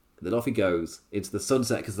 And then off he goes into the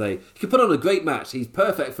sunset because he can put on a great match. He's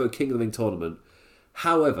perfect for a King of the Ring tournament.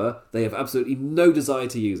 However, they have absolutely no desire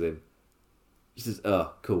to use him. Just,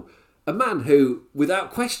 cool. A man who,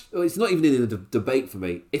 without question, it's not even in the debate for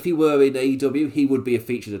me. If he were in AEW, he would be a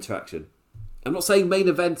featured attraction. I'm not saying main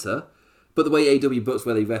eventer, but the way AEW books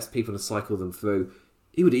where they rest people and cycle them through,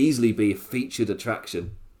 he would easily be a featured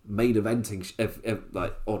attraction, main eventing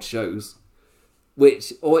like odd shows,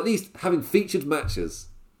 or at least having featured matches.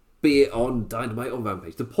 Be it on Dynamite or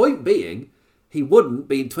Rampage. The point being, he wouldn't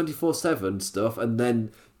be in 24/7 stuff and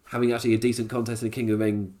then having actually a decent contest in a King of the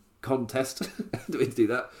Ring contest. Do we do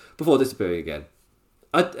that before disappearing again?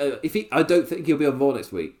 I don't think he'll be on Raw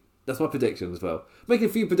next week. That's my prediction as well. Making a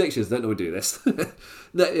few predictions. Don't know we do this.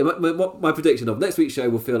 My prediction of next week's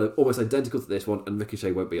show will feel almost identical to this one, and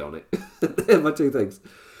Ricochet won't be on it. They're my two things.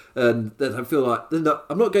 And then I feel like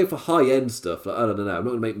I'm not going for high-end stuff. Like, I don't know. I'm not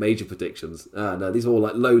going to make major predictions. No, these are all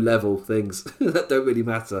like low-level things that don't really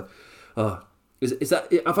matter. Is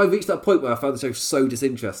that? Have I reached that point where I found the show so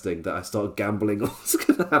disinteresting that I started gambling on what's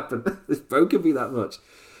going to happen? It's broken me that much.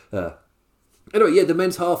 Anyway, the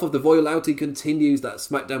men's half of the Royal outing continues that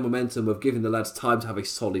SmackDown momentum of giving the lads time to have a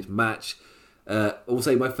solid match.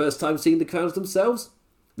 Also, my first time seeing the crowns themselves.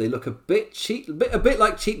 They look a bit cheap, a bit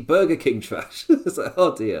like cheap Burger King trash. It's like,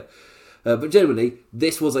 oh dear. But generally,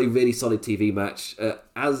 this was a really solid TV match.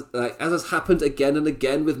 As has happened again and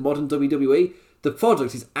again with modern WWE, the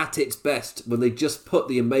product is at its best when they just put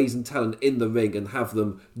the amazing talent in the ring and have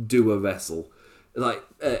them do a wrestle.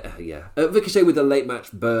 Ricochet with a late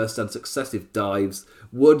match burst and successive dives.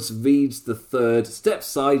 Woods reads the third, steps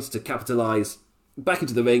sides to capitalise, back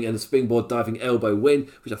into the ring and a springboard diving elbow win,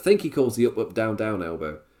 which I think he calls the up, down, down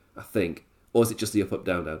elbow. I think. Or is it just the up,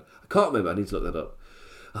 down, down? I can't remember. I need to look that up.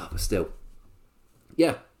 But still.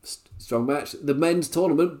 Yeah, strong match. The men's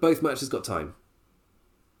tournament, both matches got time.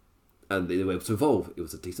 And they were able to evolve. It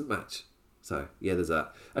was a decent match. So, yeah, there's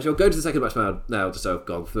that. Actually, I'll go to the second match now just so I've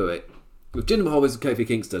gone through it. With Jinder Mahal versus Kofi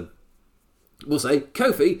Kingston. We'll say,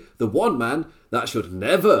 Kofi, the one man that should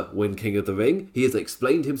never win King of the Ring. He has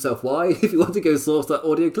explained himself why. If you want to go source that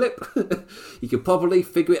audio clip, you can probably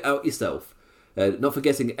figure it out yourself. Not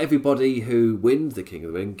forgetting everybody who wins the King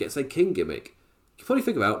of the Ring gets a King gimmick. You can probably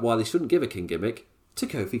figure out why they shouldn't give a King gimmick to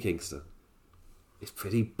Kofi Kingston. It's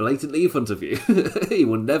pretty blatantly in front of you. He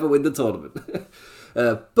will never win the tournament.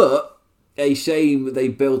 But a shame they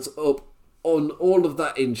built up on all of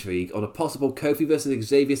that intrigue on a possible Kofi versus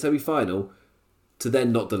Xavier semi-final to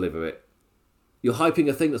then not deliver it. You're hyping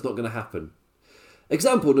a thing that's not going to happen.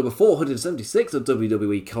 Example number 476 of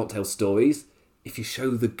WWE Can't Tell Stories. If you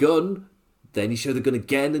show the gun, then you show the gun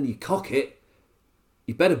again and you cock it,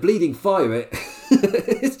 you better bleeding fire it.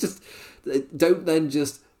 It's just, don't then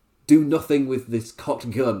just do nothing with this cocked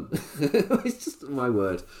gun. It's just my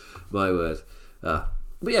word. But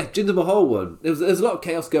yeah, Jinder Mahal won. There's a lot of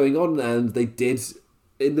chaos going on, and they did,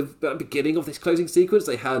 in the beginning of this closing sequence,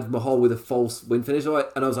 they had Mahal with a false win finish, right?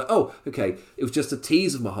 And I was like, oh, okay, it was just a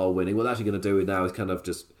tease of Mahal winning. What they're actually going to do now is kind of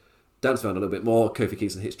just dance around a little bit more. Kofi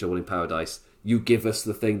Kingston hits Trouble in Paradise. You give us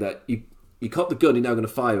the thing that you caught the gun, you're now going to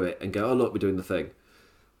fire it and go, oh look, we're doing the thing.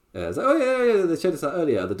 It's like, oh yeah, they showed us that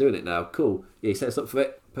earlier. They're doing it now. Cool. Yeah, he set us up for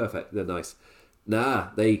it. Perfect. They're nice. Nah,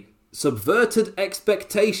 they subverted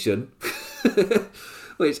expectation.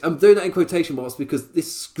 Which I'm doing that in quotation marks because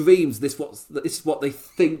this screams this is what they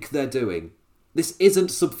think they're doing. This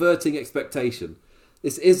isn't subverting expectation.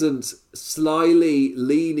 This isn't slyly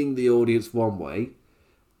leaning the audience one way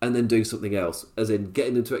and then doing something else, as in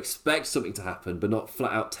getting them to expect something to happen, but not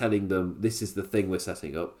flat out telling them this is the thing we're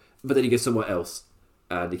setting up. But then you go somewhere else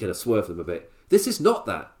and you kind of swerve them a bit. This is not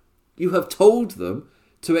that. You have told them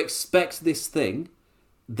to expect this thing,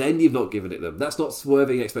 then you've not given it them. That's not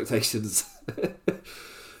swerving expectations.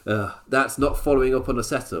 That's not following up on a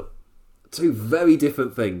setup. Two very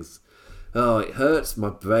different things. Oh, it hurts my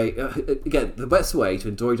brain. Again, the best way to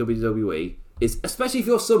enjoy WWE is, especially if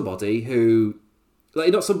you're somebody who, like,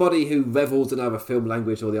 you're not somebody who revels in either film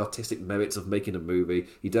language or the artistic merits of making a movie.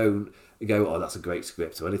 You don't go, oh, that's a great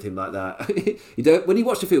script or anything like that. You don't. When you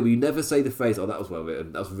watch a film, you never say the phrase, oh, that was well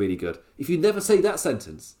written, that was really good. If you never say that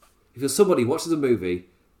sentence, if you're somebody who watches a movie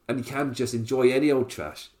and you can just enjoy any old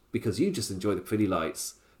trash because you just enjoy the pretty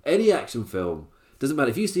lights, any action film, doesn't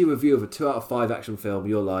matter. If you see a review of a 2 out of 5 action film,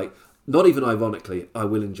 you're like, not even ironically, I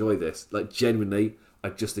will enjoy this. Like, genuinely, I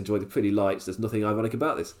just enjoy the pretty lights. There's nothing ironic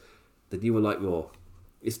about this. Then you will like Raw.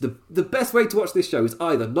 It's the best way to watch this show is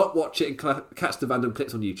either not watch it and catch the random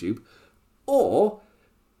clips on YouTube, or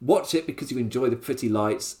watch it because you enjoy the pretty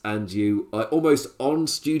lights and you are almost on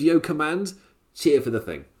studio command, cheer for the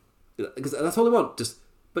thing. Because that's all I want.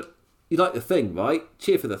 But you like the thing, right?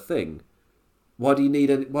 Cheer for the thing. Why do you need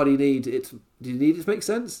it? Do you need it to make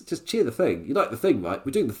sense? Just cheer the thing. You like the thing, right?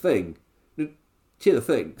 We're doing the thing. Cheer the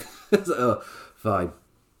thing. It's like, oh, fine.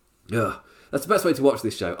 Ugh. That's the best way to watch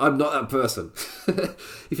this show. I'm not that person.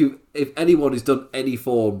 If anyone has done any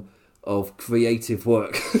form of creative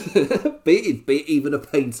work, be it even a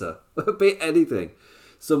painter, be it anything,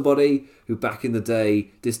 somebody who back in the day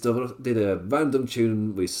did a random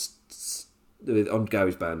tune on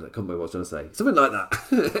GarageBand, I can't remember what I was trying to say. Something like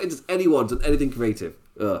that. Just anyone done anything creative.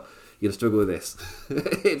 You're gonna struggle with this.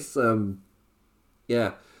 It's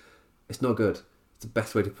it's not good. It's the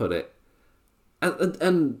best way to put it.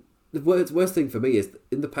 And the worst thing for me is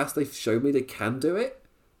in the past they've shown me they can do it,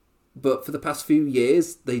 but for the past few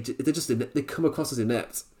years they come across as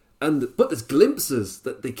inept. But there's glimpses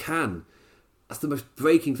that they can. That's the most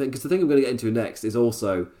breaking thing, because the thing I'm going to get into next is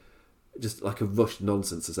also just like a rushed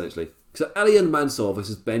nonsense, essentially. So Ali and Mansoor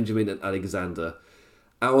versus Benjamin and Alexander.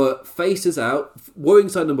 Our faces out. Worrying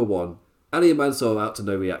sign number 1. Ali and Mansoor are out to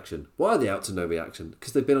no reaction. Why are they out to no reaction?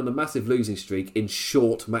 Because they've been on a massive losing streak in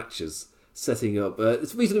short matches. Setting up...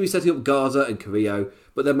 it's reasonably setting up Garza and Carrillo,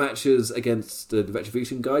 but their matches against the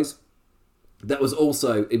Retribution guys, that was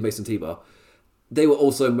also in Mason T-Bar. They were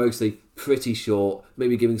also mostly pretty short,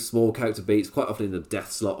 maybe giving small character beats, quite often in the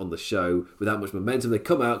death slot on the show, without much momentum. They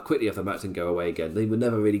come out, quickly have the match and go away again. They were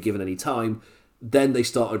never really given any time. Then they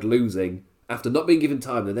started losing. After not being given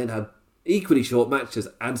time, they then had equally short matches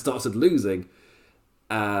and started losing.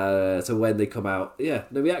 So when they come out, no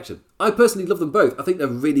reaction. I personally love them both. I think they're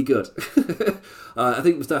really good. I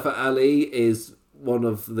think Mustafa Ali is one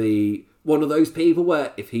of those people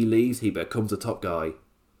where if he leaves, he becomes a top guy.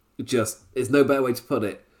 There's no better way to put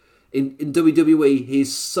it. In WWE,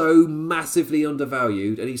 he's so massively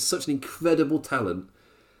undervalued and he's such an incredible talent.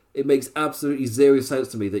 It makes absolutely zero sense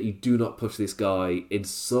to me that you do not push this guy in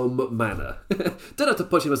some manner. Don't have to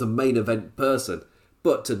push him as a main event person,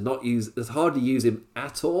 but to not use, it's hard to use him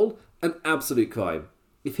at all, an absolute crime.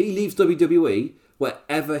 If he leaves WWE,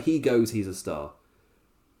 wherever he goes, he's a star.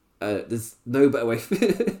 There's no better way for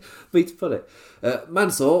me to put it.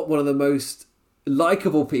 Mansoor, one of the most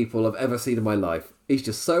likeable people I've ever seen in my life. He's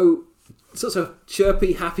just such a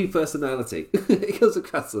chirpy, happy personality. He comes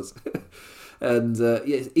across us. And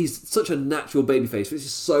he's such a natural babyface, which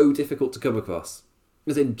is so difficult to come across.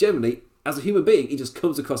 As in, generally, as a human being, he just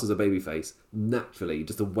comes across as a babyface naturally.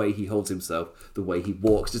 Just the way he holds himself, the way he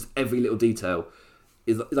walks, just every little detail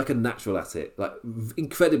is like a natural at it. Like,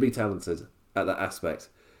 incredibly talented at that aspect.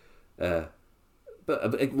 But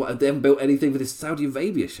they haven't built anything for this Saudi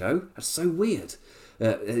Arabia show. That's so weird.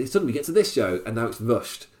 Suddenly we get to this show, and now it's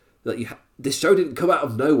rushed. This show didn't come out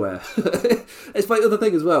of nowhere. It's my other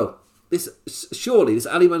thing as well. This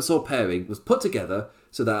Ali Mansoor pairing was put together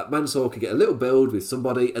so that Mansoor could get a little build with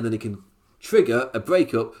somebody, and then he can trigger a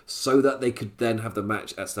breakup so that they could then have the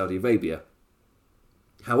match at Saudi Arabia.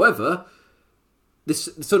 However,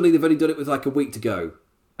 suddenly they've only done it with like a week to go,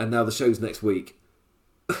 and now the show's next week.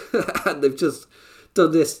 And they've just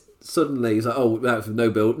done this suddenly. It's like, no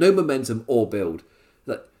build, no momentum or build.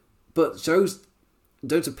 But shows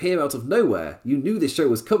don't appear out of nowhere. You knew this show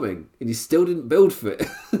was coming, and you still didn't build for it.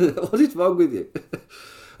 What is wrong with you?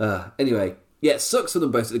 Anyway, yeah, it sucks for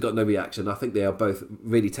them both that they got no reaction. I think they are both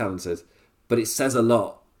really talented, but it says a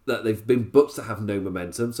lot that they've been booked to have no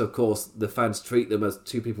momentum. So of course the fans treat them as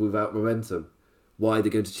two people without momentum. Why are they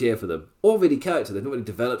going to cheer for them? Or really character. They've not really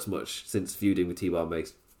developed much since feuding with T-Bar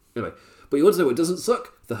Mace. Anyway, but you want to know what doesn't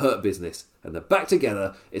suck? The Hurt Business. And they're back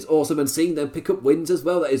together. It's awesome, and seeing them pick up wins as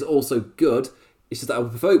well, that is also good. It's just that I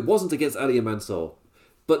would prefer it wasn't against Ali and Mansoor.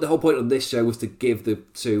 But the whole point on this show was to give the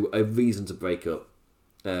two a reason to break up.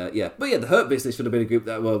 But the Hurt Business should have been a group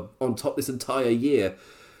that were on top this entire year.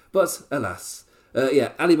 But alas. Ali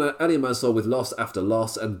and Mansoor with loss after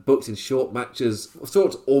loss and booked in short matches,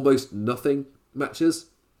 almost nothing matches.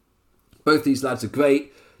 Both these lads are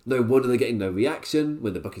great. No wonder they're getting no reaction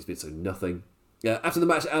when the booking's been so nothing. After the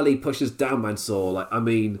match, Ali pushes down Mansoor.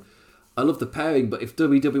 I love the pairing, but if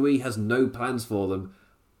WWE has no plans for them,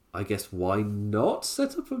 I guess why not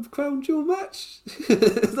set up a crown jewel match?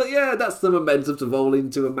 That's the momentum to roll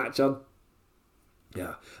into a match on.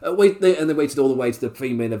 Yeah. They waited all the way to the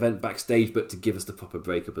pre-main event backstage, but to give us the proper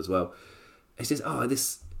breakup as well. It's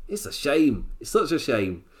just, it's a shame. It's such a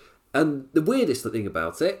shame. And the weirdest thing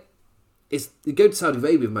about it is you go to Saudi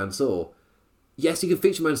Arabia with Mansoor. Yes, you can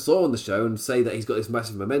feature Mansoor on the show and say that he's got this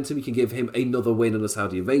massive momentum. You can give him another win on the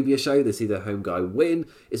Saudi Arabia show. They see their home guy win.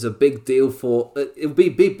 It's a big deal for... It'll be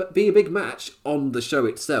a big match on the show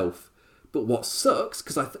itself. But what sucks,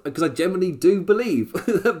 because I genuinely do believe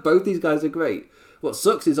that both these guys are great. What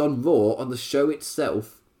sucks is on Raw, on the show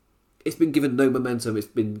itself, it's been given no momentum. It's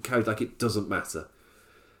been carried like it doesn't matter.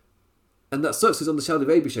 And that sucks because on the Saudi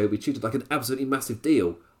Arabia show, we treated like an absolutely massive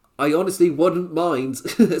deal. I honestly wouldn't mind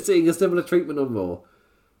seeing a similar treatment on Raw.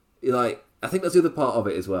 I think that's the other part of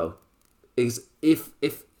it as well. Is if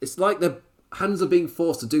it's like their hands are being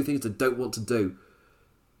forced to do things they don't want to do.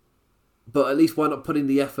 But at least why not put in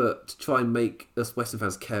the effort to try and make us Western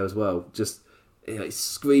fans care as well? Just, it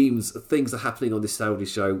screams, things are happening on this Saudi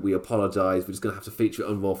show. We apologise. We're just going to have to feature it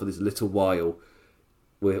on Raw for this little while.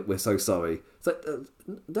 We're so sorry. It's like,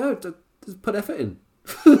 no, just put effort in.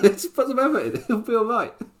 Just put some effort in. It'll be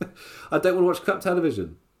alright. I don't want to watch crap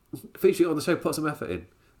television. Feature it on the show, put some effort in.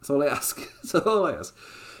 That's all I ask.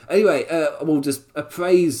 Anyway, we'll just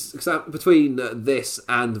praise between this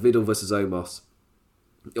and Vidal versus Omos,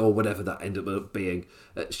 or whatever that ended up being.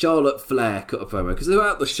 Charlotte Flair cut a promo because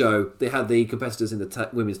throughout the show they had the competitors in the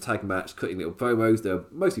women's tag match cutting little promos. They were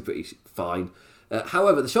mostly pretty fine.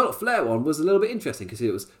 However, the Charlotte Flair one was a little bit interesting because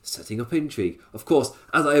it was setting up intrigue. Of course,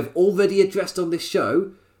 as I have already addressed on this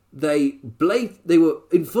show, they were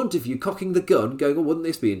in front of you cocking the gun, going, "Oh, wouldn't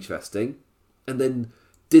this be interesting?" and then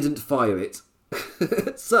didn't fire it.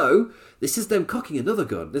 So this is them cocking another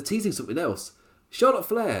gun. They're teasing something else. Charlotte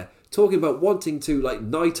Flair talking about wanting to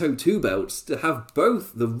Naito 2 belts to have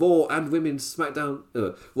both the Raw and Women's SmackDown,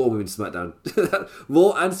 Raw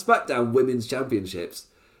and SmackDown Women's Championships,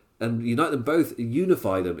 and unite them both,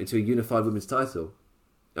 unify them into a unified women's title.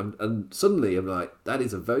 And suddenly I'm like, that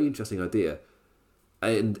is a very interesting idea.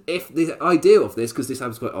 And if the idea of this, because this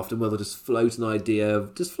happens quite often, where they'll just float an idea,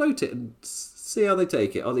 just float it and see how they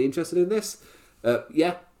take it. Are they interested in this?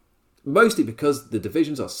 Yeah. Mostly because the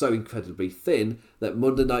divisions are so incredibly thin that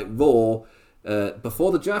Monday Night Raw,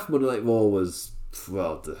 before the draft, Monday Night Raw was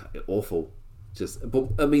awful.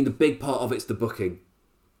 The big part of it's the booking.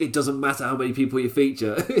 It doesn't matter how many people you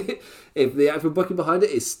feature. If the actual booking behind it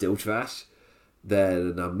is still trash,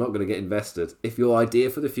 then I'm not going to get invested. If your idea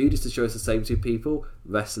for the feud is to show us the same two people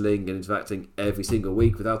wrestling and interacting every single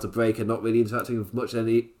week without a break and not really interacting with much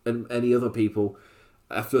any other people,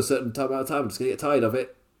 after a certain amount of time, I'm just going to get tired of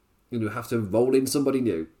it. You have to roll in somebody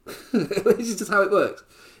new. Which is just how it works.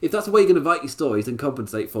 If that's the way you're going to write your stories, then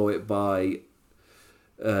compensate for it by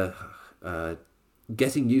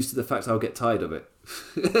getting used to the fact I'll get tired of it.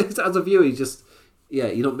 As a viewer,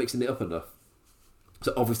 you're not mixing it up enough.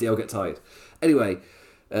 So obviously I'll get tired. Anyway,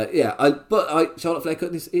 Charlotte Flair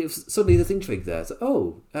couldn't. Suddenly there's intrigue there.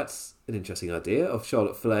 So, that's an interesting idea of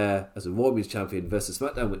Charlotte Flair as a Raw Women's Champion versus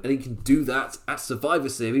SmackDown, and he can do that at Survivor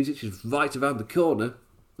Series, which is right around the corner.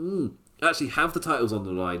 Actually have the titles on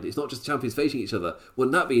the line. It's not just champions facing each other.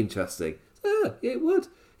 Wouldn't that be interesting? Yeah, it would.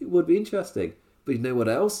 It would be interesting. But you know what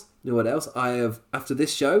else? After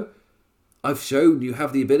this show, I've shown you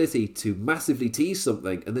have the ability to massively tease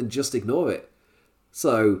something and then just ignore it.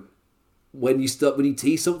 So, when you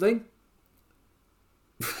tease something,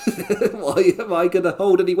 why am I going to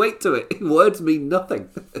hold any weight to it? Words mean nothing.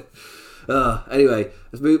 Anyway,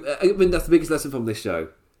 let's move. That's the biggest lesson from this show,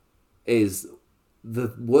 is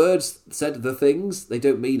the words said, the things, they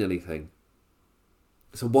don't mean anything.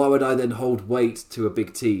 So why would I then hold weight to a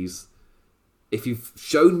big tease? If you've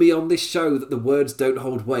shown me on this show that the words don't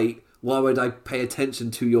hold weight, why would I pay attention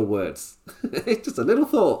to your words? It's just a little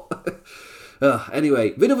thought.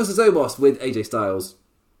 Anyway, Riddle versus Omos with AJ Styles.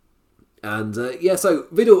 And so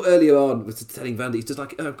Riddle earlier on was telling Vandy, he's just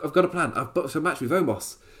like, I've got a plan. I've booked a match with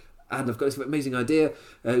Omos. And I've got this amazing idea.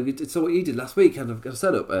 It's what you did last week. And I've got a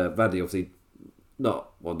setup. Vandy obviously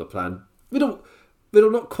not on the plan. Riddle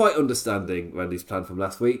not quite understanding Randy's plan from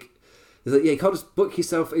last week. He's like, you can't just book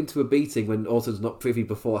yourself into a beating when Orton's not privy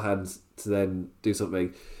beforehand to then do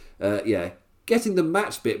something. Getting the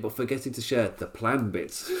match bit, but forgetting to share the plan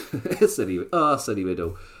bit. Silly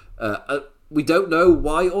Riddle. We don't know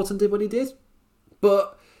why Orton did what he did,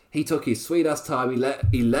 but he took his sweet ass time.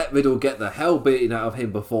 He let Riddle get the hell beaten out of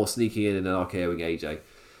him before sneaking in and RKOing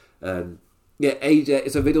AJ.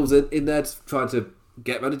 AJ. So Riddle's in there trying to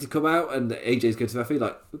get Randy to come out, and AJ's going to the referee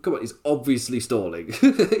like, come on, he's obviously stalling.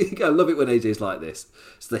 I love it when AJ's like this.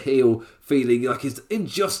 It's the heel feeling like his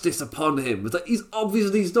injustice upon him. It's like, he's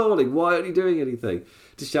obviously stalling. Why aren't you doing anything?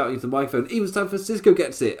 Just shouting into the microphone. Even San Francisco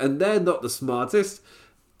gets it, and they're not the smartest.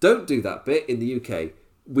 Don't do that bit in the UK.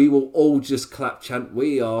 We will all just clap chant,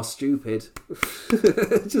 we are stupid.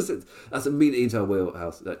 That's immediately into our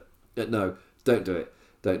wheelhouse. No, don't do it.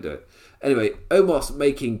 Don't do it. Anyway, Omos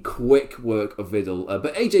making quick work of Riddle,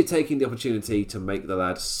 but AJ taking the opportunity to make the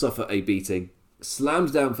lad suffer a beating.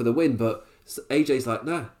 Slammed down for the win, but AJ's like,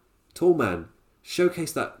 nah, tall man,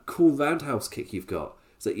 showcase that cool roundhouse kick you've got.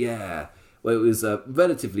 It's like, yeah. Well, it was a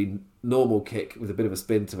relatively normal kick with a bit of a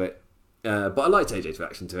spin to it. But I liked AJ's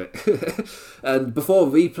reaction to it. And before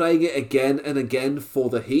replaying it again and again for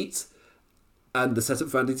the heat and the setup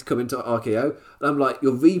for Andy to come into RKO, and I'm like,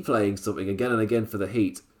 you're replaying something again and again for the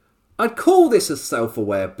heat. I'd call this a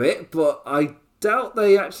self-aware bit, but I doubt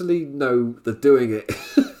they actually know they're doing it.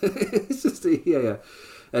 It's just, yeah.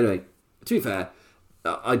 Anyway, to be fair,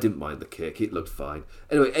 I didn't mind the kick. It looked fine.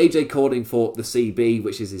 Anyway, AJ calling for the CB,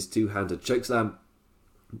 which is his two-handed chokeslam,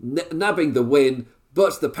 nabbing the win.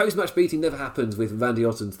 But the post-match beating never happens with Randy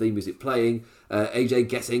Orton's theme music playing. AJ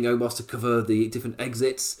getting Omos to cover the different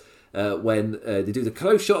exits when they do the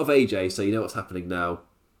close shot of AJ, so you know what's happening now.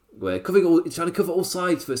 We're trying to cover all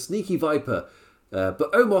sides for a sneaky Viper.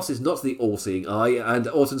 But Omos is not the all-seeing eye, and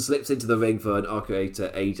Orton slips into the ring for an RKO to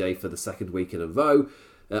AJ for the second week in a row.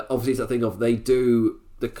 Obviously, it's that thing of they do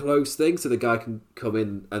the close thing, so the guy can come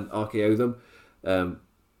in and RKO them.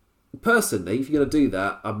 Personally, if you're going to do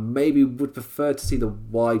that, I maybe would prefer to see the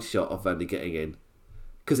wide shot of Randy getting in.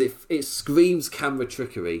 Because it screams camera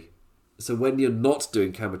trickery. So when you're not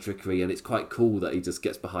doing camera trickery and it's quite cool that he just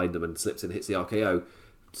gets behind them and slips and hits the RKO,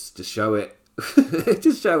 just show it.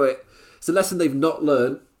 Just show it. It's a lesson they've not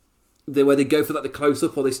learned. Where they go for the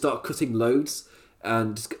close-up or they start cutting loads.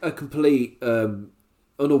 And just a complete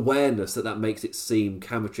unawareness that makes it seem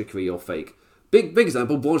camera trickery or fake. Big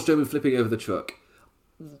example, Braun Strowman flipping over the truck.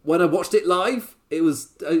 When I watched it live,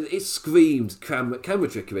 it screamed camera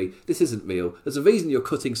trickery. This isn't real. There's a reason you're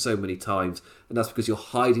cutting so many times, and that's because you're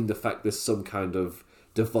hiding the fact there's some kind of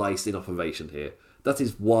device in operation here. That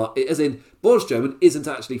is why, as in, Braun Strowman isn't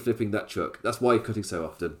actually flipping that truck. That's why you're cutting so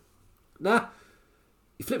often. Nah,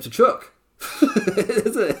 he flipped a truck.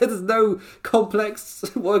 There's no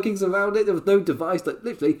complex workings around it. There was no device.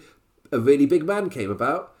 Literally, a really big man came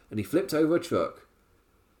about, and he flipped over a truck.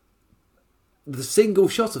 The single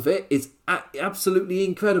shot of it is absolutely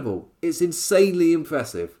incredible. It's insanely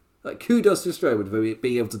impressive. Kudos to Strowman for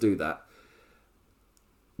being able to do that.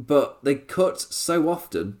 But they cut so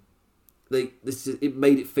often, it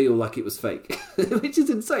made it feel like it was fake, which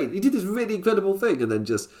is insane. He did this really incredible thing and then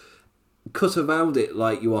just cut around it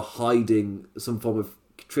like you are hiding some form of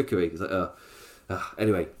trickery. It's like,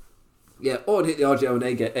 anyway. Yeah, Orton hit the RKO and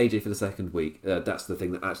AJ for the second week. That's the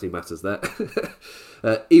thing that actually matters there.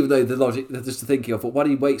 Even though the logic, just thinking of, why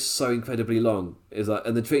do you wait so incredibly long? Is like,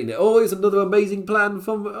 and then treating it, it's another amazing plan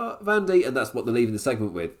from Randy, and that's what they're leaving the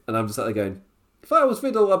segment with. And I'm just sat there going, if I was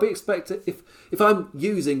Riddle, I'd be expecting, if I'm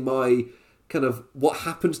using my kind of what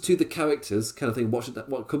happens to the characters kind of thing,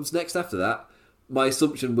 what comes next after that, my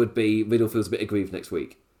assumption would be Riddle feels a bit aggrieved next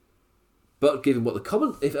week. But given what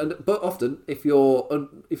but often if you're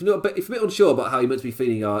a bit unsure about how you're meant to be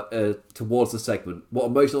feeling towards the segment, what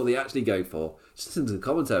emotion are they actually going for? Just listen to the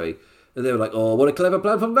commentary, and they were like, "Oh, what a clever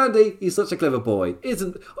plan from Randy! He's such a clever boy.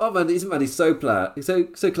 Isn't Randy so clever?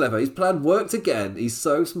 His plan worked again. He's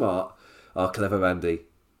so smart. Oh, clever Randy."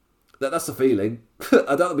 That's the feeling. I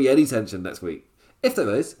doubt there'll be any tension next week. If there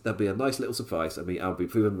is, there'll be a nice little surprise. I mean, I'll be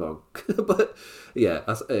proven wrong. But yeah,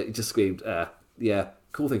 it just screamed, yeah,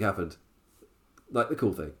 cool thing happened. Like the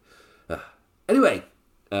cool thing. Anyway,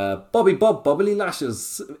 Bobby Lee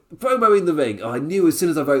Lashley's promo in the ring. Oh, I knew as soon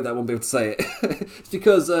as I wrote that I wouldn't be able to say it. It's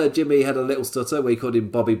because Jimmy had a little stutter where he called him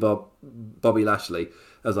Bobby Lashley.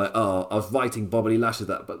 I was like, I was writing Bobby Lee Lashley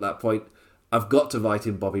at that point. I've got to write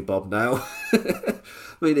him Bobby Bob now.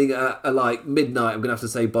 Meaning at like midnight I'm going to have to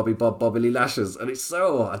say Bobby Lee Lashes. And it's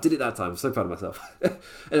I did it that time. I'm so proud of myself.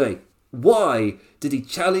 Anyway, why did he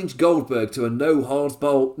challenge Goldberg to a no holds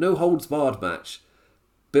barred match?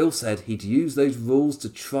 Bill said he'd use those rules to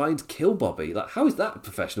try and kill Bobby. Like, how is that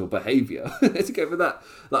professional behaviour? To go for that.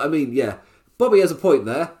 Like, I mean, yeah. Bobby has a point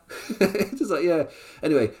there. Just like, yeah.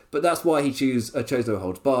 Anyway, but that's why he chose no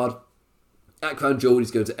holds barred. At Crown Jewel,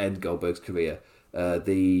 he's going to end Goldberg's career.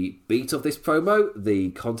 The beat of this promo,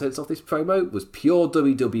 the contents of this promo was pure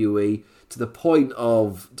WWE to the point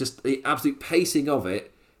of just the absolute pacing of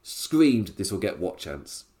it screamed this will get watch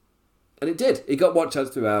chance. And it did. It got watch chance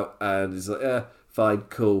throughout and it's like, yeah, fine,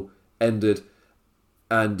 cool, ended.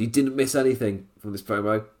 And he didn't miss anything from this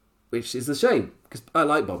promo, which is a shame because I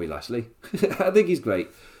like Bobby Lashley. I think he's great.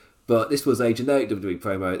 But this was a generic WWE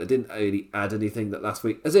promo that didn't really add anything that last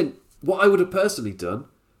week. As in, what I would have personally done,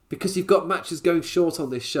 because you've got matches going short on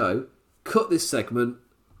this show, cut this segment,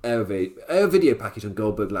 air a video package on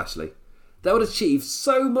Goldberg Lashley. That would achieve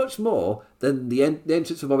so much more than the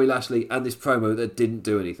entrance for Bobby Lashley and this promo that didn't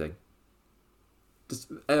do anything.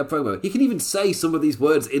 Just air a promo. He can even say some of these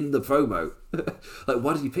words in the promo. Like,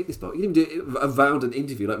 why did you pick this part? You can even do it around an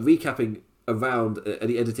interview, like recapping around, and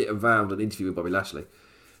he edit it around an interview with Bobby Lashley.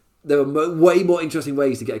 There are way more interesting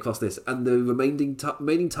ways to get across this, and the remaining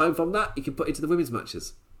time from that you can put into the women's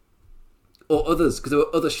matches or others, because there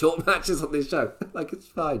were other short matches on this show. Like, it's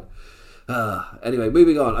fine. Anyway,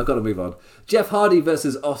 moving on. I've got to move on. Jeff Hardy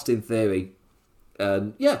versus Austin Theory,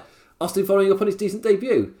 and yeah, Austin following up on his decent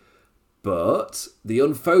debut, but the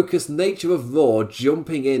unfocused nature of Raw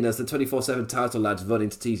jumping in as the 24/7 title lads run in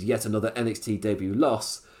to tease yet another NXT debut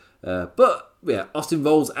loss. But yeah, Austin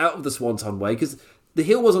rolls out of the Swanton way because the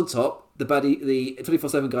heel was on top, the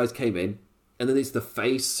 24/7 guys came in, and then it's the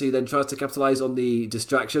face who then tries to capitalise on the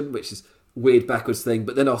distraction, which is a weird backwards thing,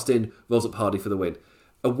 but then Austin rolls up Hardy for the win.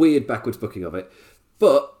 A weird backwards booking of it.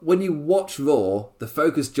 But when you watch Raw, the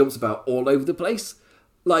focus jumps about all over the place.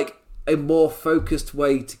 Like a more focused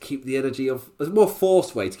way to keep the energy of... a more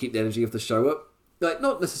forced way to keep the energy of the show up. Like,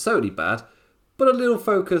 not necessarily bad, but a little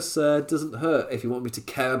focus doesn't hurt if you want me to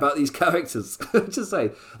care about these characters. Just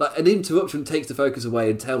saying. Like, an interruption takes the focus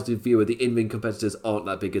away and tells the viewer the in-ring competitors aren't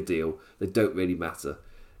that big a deal. They don't really matter.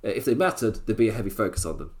 If they mattered, there'd be a heavy focus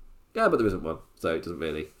on them. Yeah, but there isn't one, so it doesn't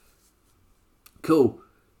really. Cool.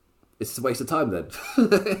 It's a waste of time then.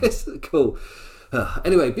 It's cool.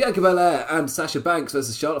 Anyway, Bianca Belair and Sasha Banks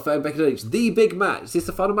versus Charlotte Flair and Becky Lynch. The big match. Is this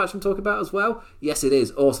the final match I'm talking about as well? Yes, it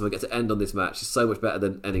is. Awesome. I get to end on this match. It's so much better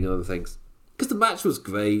than ending on other things. Because the match was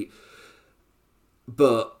great,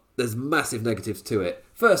 but there's massive negatives to it.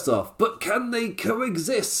 First off, but can they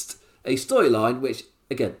coexist? A storyline which,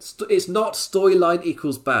 again, it's not storyline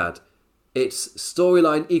equals bad. It's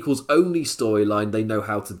storyline equals only storyline they know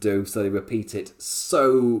how to do, so they repeat it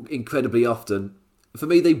so incredibly often. For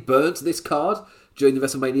me, they burnt this card during the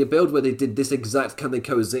WrestleMania build where they did this exact can they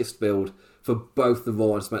coexist build for both the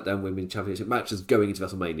Raw and SmackDown Women's Championship matches going into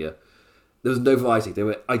WrestleMania. There was no variety. They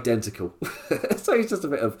were identical. So it's just a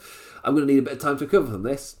bit of, I'm going to need a bit of time to recover from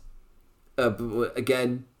this. But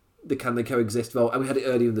again, the can they coexist role, and we had it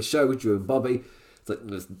earlier in the show with Drew and Bobby. It's like,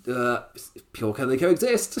 it's pure can they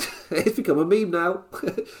coexist? It's become a meme now.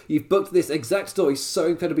 You've booked this exact story so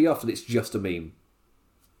incredibly often, it's just a meme.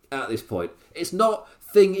 At this point, it's not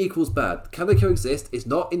thing equals bad. Can they coexist? It's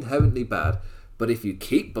not inherently bad, but if you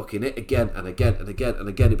keep booking it again and again and again and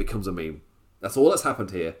again, it becomes a meme. That's all that's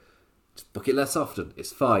happened here. Just book it less often.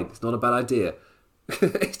 It's fine. It's not a bad idea.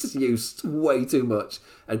 It's just used way too much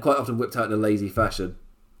and quite often whipped out in a lazy fashion.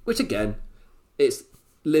 Which again, it's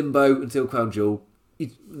limbo until Crown Jewel.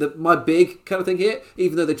 My big kind of thing here,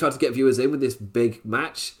 even though they tried to get viewers in with this big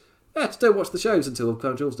match, just don't watch the shows until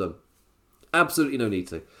Crown Jewel's done. Absolutely no need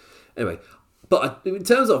to. Anyway, but in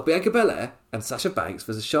terms of Bianca Belair and Sasha Banks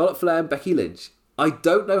versus Charlotte Flair and Becky Lynch, I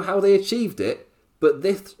don't know how they achieved it, but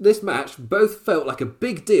this match both felt like a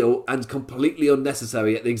big deal and completely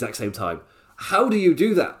unnecessary at the exact same time. How do you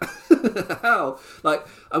do that? How? Like,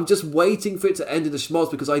 I'm just waiting for it to end in a schmoz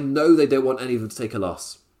because I know they don't want any of them to take a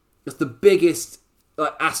loss. That's the biggest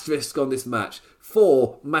asterisk on this match.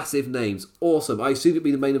 4 massive names. Awesome. I assumed it'd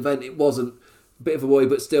be the main event. It wasn't. A bit of a worry,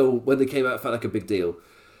 but still, when they came out, it felt like a big deal.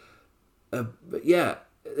 But yeah,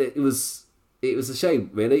 it was a shame,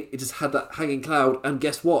 really. It just had that hanging cloud, and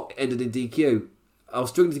guess what? It ended in DQ. I was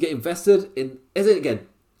struggling to get invested in, again,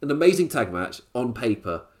 an amazing tag match on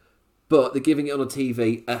paper, but they're giving it on a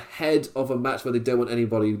TV ahead of a match where they don't want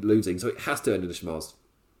anybody losing, so it has to end in a schmoz.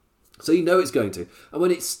 So you know it's going to. And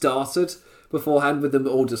when it started beforehand with them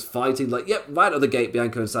all just fighting, like, yep, right out of the gate,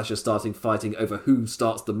 Bianca and Sasha starting fighting over who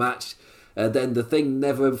starts the match. Then the thing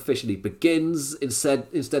never officially begins,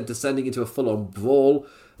 instead descending into a full-on brawl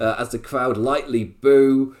as the crowd lightly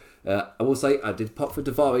boo. I will say, I did pop for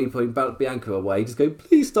Daivari putting Bianca away, just going,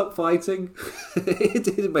 please stop fighting. It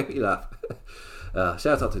did make me laugh.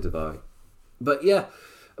 Shout out to Daivari. But yeah,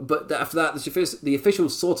 after that, the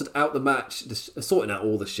officials sorted out the match, sorting out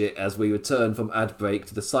all the shit as we return from ad break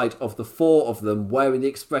to the sight of the four of them wearing the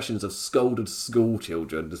expressions of scolded school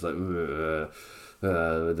children, just like,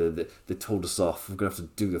 they told us off, we're going to have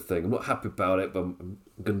to do the thing. I'm not happy about it, but I'm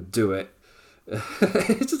going to do it.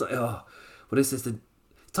 It's just like, oh, what is this? The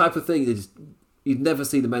type of thing you'd never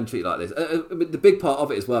see the men treat like this. I mean, the big part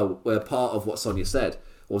of it as well, where part of what Sonia said,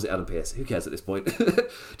 or was it Adam Pearce? Who cares at this point?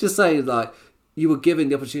 Just saying, like, you were given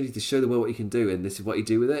the opportunity to show the world what you can do, and this is what you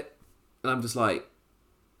do with it. And I'm just like,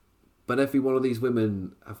 but every one of these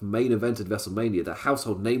women have main evented WrestleMania. They're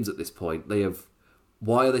household names at this point.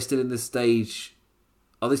 Why are they still in this stage?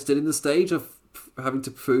 Are they still in the stage of having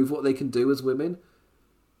to prove what they can do as women?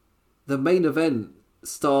 The main event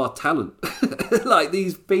star talent. Like,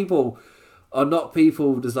 these people are not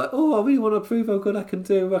people just like, oh, I really want to prove how good I can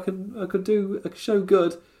do. I can show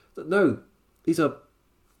good. No, these are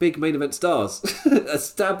big main event stars.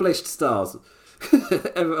 Established stars.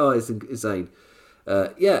 Oh, it's insane.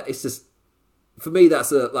 Yeah, it's just, for me,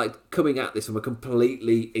 that's like coming at this from a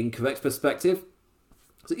completely incorrect perspective.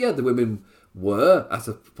 So yeah, the women were, at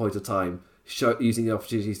a point of time, using the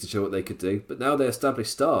opportunities to show what they could do, but now they're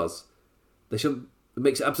established stars. It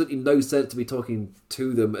makes absolutely no sense to be talking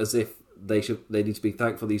to them as if they need to be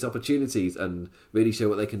thankful for these opportunities and really show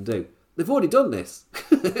what they can do. They've already done this.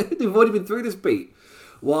 They've already been through this beat.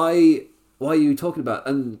 Why are you talking about,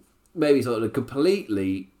 and maybe sort of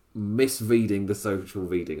completely misreading the social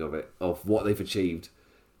reading of it, of what they've achieved?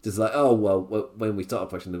 Just like, oh, well, when we started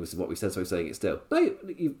pushing them, this is what we said, so we're saying it still. No,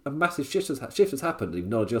 a massive shift has happened, and you've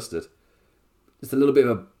not adjusted. Just a little bit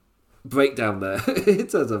of a breakdown there in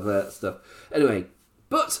terms of stuff. Anyway,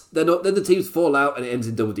 but then the teams fall out, and it ends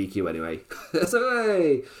in double DQ anyway. So,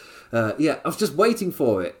 hey! Yeah, I was just waiting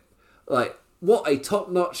for it. Like, what a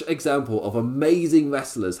top-notch example of amazing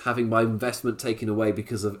wrestlers having my investment taken away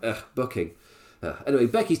because of booking. Anyway,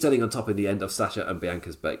 Becky standing on top in the end of Sasha and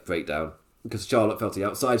Bianca's breakdown, because Charlotte fell to the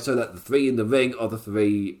outside, so that the three in the ring are the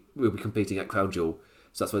three will be competing at Crown Jewel.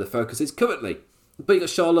 So that's where the focus is currently. But you got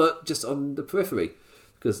Charlotte just on the periphery,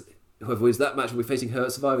 because whoever wins that match will be facing her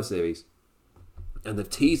at Survivor Series. And they've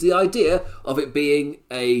teased the idea of it being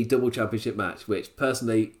a double championship match, which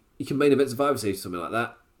personally, you can main event Survivor Series or something like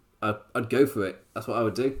that. I'd go for it. That's what I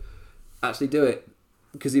would do. Actually do it.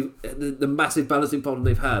 Because the massive balancing problem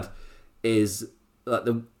they've had is like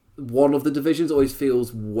one of the divisions always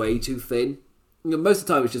feels way too thin. You know, most of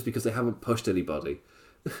the time it's just because they haven't pushed anybody.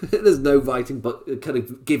 There's no writing, but kind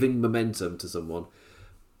of giving momentum to someone.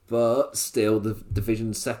 But still, the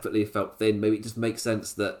divisions separately felt thin. Maybe it just makes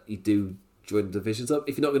sense that you do join the divisions up.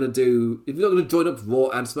 If you're not going to join up Raw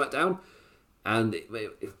and SmackDown, and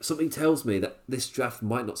something tells me that this draft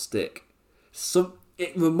might not stick. So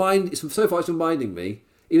far it's reminding me,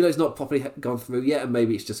 even though it's not properly gone through yet, and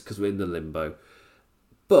maybe it's just because we're in the limbo.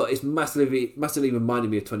 But it's massively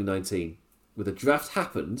reminding me of 2019, where the draft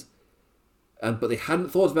happened, but they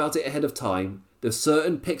hadn't thought about it ahead of time. There's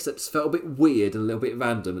certain picks that just felt a bit weird and a little bit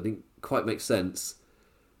random. I didn't quite make sense.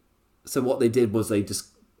 So what they did was they just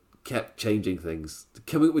kept changing things,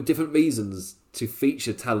 coming up with different reasons to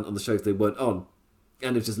feature talent on the shows they weren't on.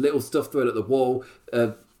 And it's just little stuff thrown at the wall.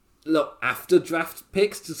 Look, after draft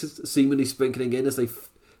picks, just seemingly sprinkling in as they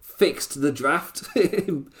fixed the draft.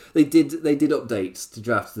 They did updates to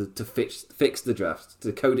draft to fix the draft,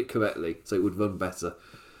 to code it correctly so it would run better.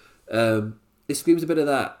 It screams a bit of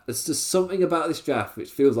that. There's just something about this draft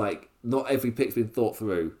which feels like not every pick's been thought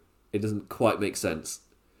through. It doesn't quite make sense.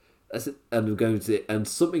 And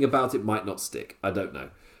something about it might not stick. I don't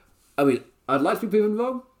know. I mean, I'd like to be proven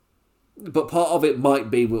wrong, but part of it might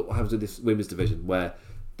be what happens with this women's division, where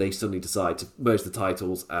they suddenly decide to merge the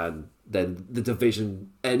titles, and then the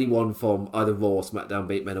division, anyone from either Raw or SmackDown,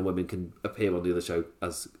 be it men or women, can appear on the other show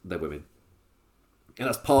as their women. And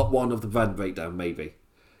that's part one of the brand breakdown, maybe.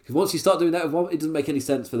 Because once you start doing that, it doesn't make any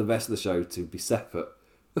sense for the rest of the show to be separate.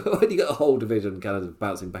 When you got a whole division kind of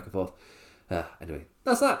bouncing back and forth. Anyway,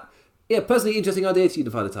 that's that. Yeah, personally, interesting idea to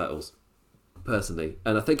unify the titles. Personally.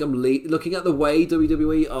 And I think I'm looking at the way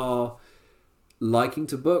WWE are liking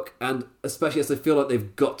to book, and especially as they feel like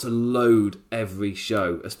they've got to load every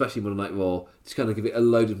show, especially Monday Night Raw, to kind of give it a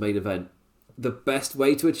loaded main event. The best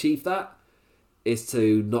way to achieve that is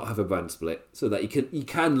to not have a brand split, so that you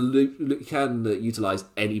can utilize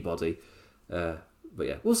anybody. But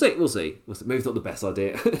yeah, we'll see. Maybe it's not the best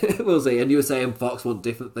idea. We'll see. And USA and Fox want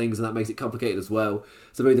different things, and that makes it complicated as well.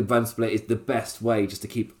 So maybe the brand split is the best way just to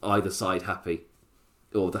keep either side happy,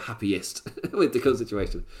 or the happiest with the current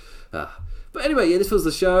situation. But anyway, yeah, this was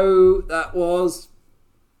the show that was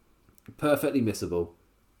perfectly missable.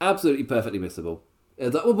 Absolutely perfectly missable.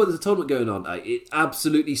 But there's a tournament going on. It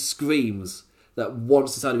absolutely screams that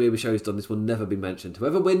once the Saudi Arabia show is done, this will never be mentioned.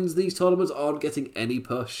 Whoever wins these tournaments aren't getting any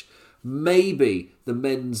push. Maybe the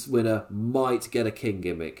men's winner might get a king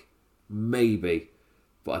gimmick. Maybe.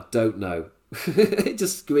 But I don't know. It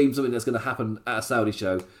just screams something that's going to happen at a Saudi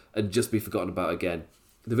show and just be forgotten about again.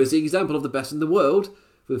 There is the example of the best in the world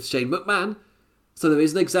with Shane McMahon. So there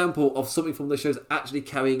is an example of something from the shows actually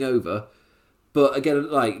carrying over. But again,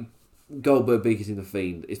 like Goldberg beating The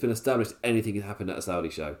Fiend, it's been established anything can happen at a Saudi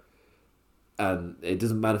show. And it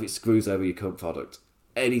doesn't matter if it screws over your current product.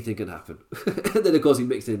 Anything can happen. And then, of course, he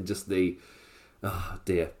mixed in just the... Oh,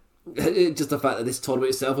 dear. Just the fact that this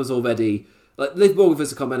tournament itself was already... Like, Liv Morgan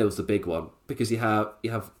vs. Carmella was the big one. Because you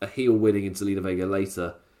have a heel winning in Zelina Vega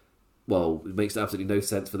later. Well, it makes absolutely no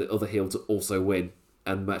sense for the other heel to also win.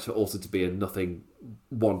 And the match for also to be a nothing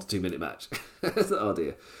 1 to 2 minute match. Oh,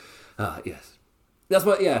 dear. Yes. That's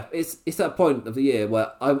what, yeah, it's that point of the year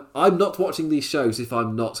where I'm not watching these shows if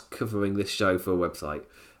I'm not covering this show for a website.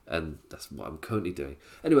 And that's what I'm currently doing.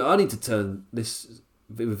 Anyway, I need to turn this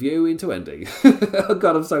review into ending. Oh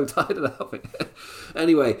God, I'm so tired of laughing.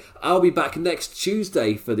 Anyway, I'll be back next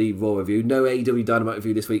Tuesday for the Raw review. No AEW Dynamite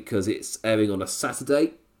review this week because it's airing on a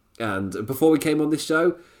Saturday. And before we came on this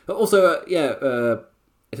show, also,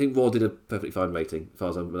 I think Raw did a perfectly fine rating, as far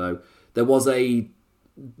as I know. There was a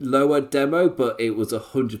lower demo, but it was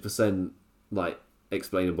 100% like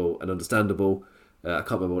explainable and understandable. I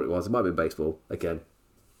can't remember what it was. It might have been baseball again.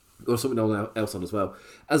 Or something else on as well.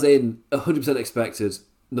 As in, 100% expected,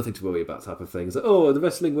 nothing to worry about type of thing. It's like, oh, the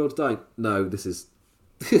wrestling world's dying. No, this is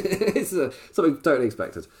it's something totally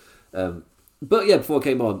expected. But yeah, before I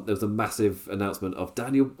came on, there was a massive announcement of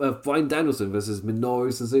Bryan Danielson versus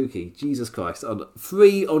Minoru Suzuki. Jesus Christ.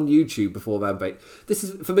 Free on YouTube before Rampage. This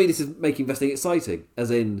is making wrestling exciting.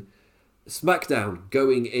 As in, SmackDown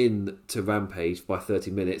going in to Rampage by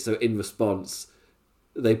 30 minutes. So in response,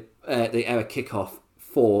 they air a kickoff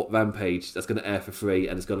for Rampage that's going to air for free,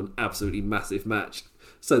 and it's got an absolutely massive match.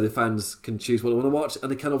 So the fans can choose what they want to watch,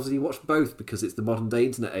 and they can obviously watch both because it's the modern day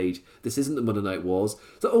internet age. This isn't the Monday Night Wars.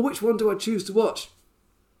 So, which one do I choose to watch?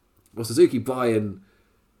 Well, Suzuki Bryan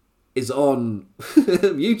is on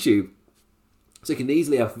YouTube. So you can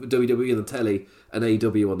easily have WWE on the telly and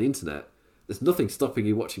AEW on the internet. There's nothing stopping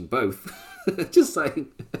you watching both. Just saying.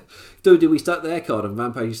 WWE stack their card and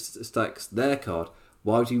Rampage stacks their card.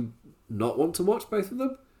 Why would you not want to watch both of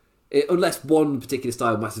them? Unless one particular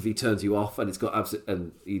style massively turns you off and it's got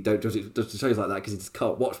and you don't judge it to shows like that because you just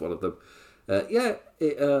can't watch one of them.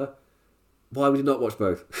 Why would you not watch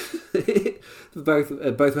both?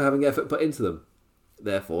 both were having effort put into them.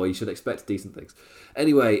 Therefore, you should expect decent things.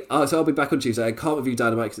 Anyway, so I'll be back on Tuesday. I can't review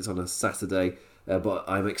Dynamite because it's on a Saturday, but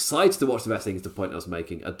I'm excited to watch the wrestling. Is the point I was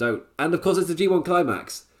making. And of course, it's the G1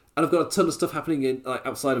 Climax. And I've got a ton of stuff happening in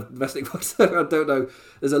outside of wrestling. So I don't know.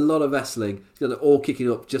 There's a lot of wrestling. It's all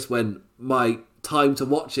kicking up just when my time to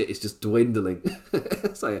watch it is just dwindling.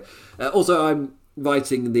 So yeah. Also, I'm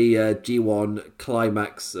writing the G1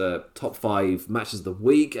 Climax top 5 matches of the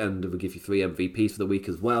week, and we'll give you 3 MVPs for the week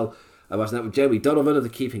as well. I'm writing that with Jeremy Donovan of the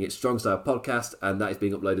Keeping It Strong Style podcast, and that is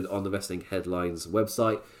being uploaded on the Wrestling Headlines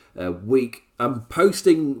website. I'm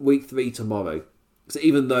posting week 3 tomorrow. So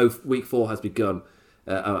even though week 4 has begun,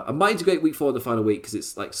 I might integrate week 4 in the final week because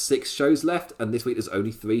it's like 6 shows left, and this week there's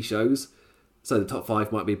only 3 shows. So the top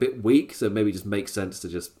 5 might be a bit weak, so maybe it just makes sense to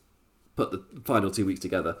just put the final 2 weeks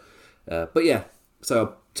together. But yeah,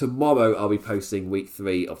 so tomorrow I'll be posting week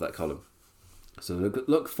 3 of that column. So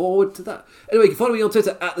look forward to that. Anyway, you can follow me on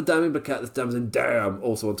Twitter at the Damn Implicat, that's Damn and Damn.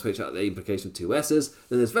 Also on Twitch at the Implication with 2 S's.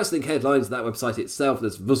 Then there's Wrestling Headlines, that website itself.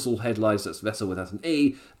 There's Russell Headlines, that's Wrestle without an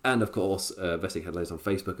E. And of course, Wrestling Headlines on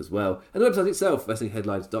Facebook as well. And the website itself,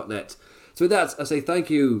 wrestlingheadlines.net. So with that, I say thank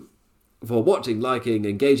you for watching, liking,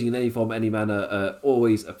 engaging in any form, any manner.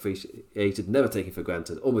 Always appreciated, never taken for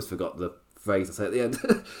granted. Almost forgot the phrase I say at the end.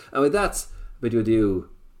 And with that, bid you adieu.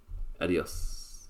 Adios.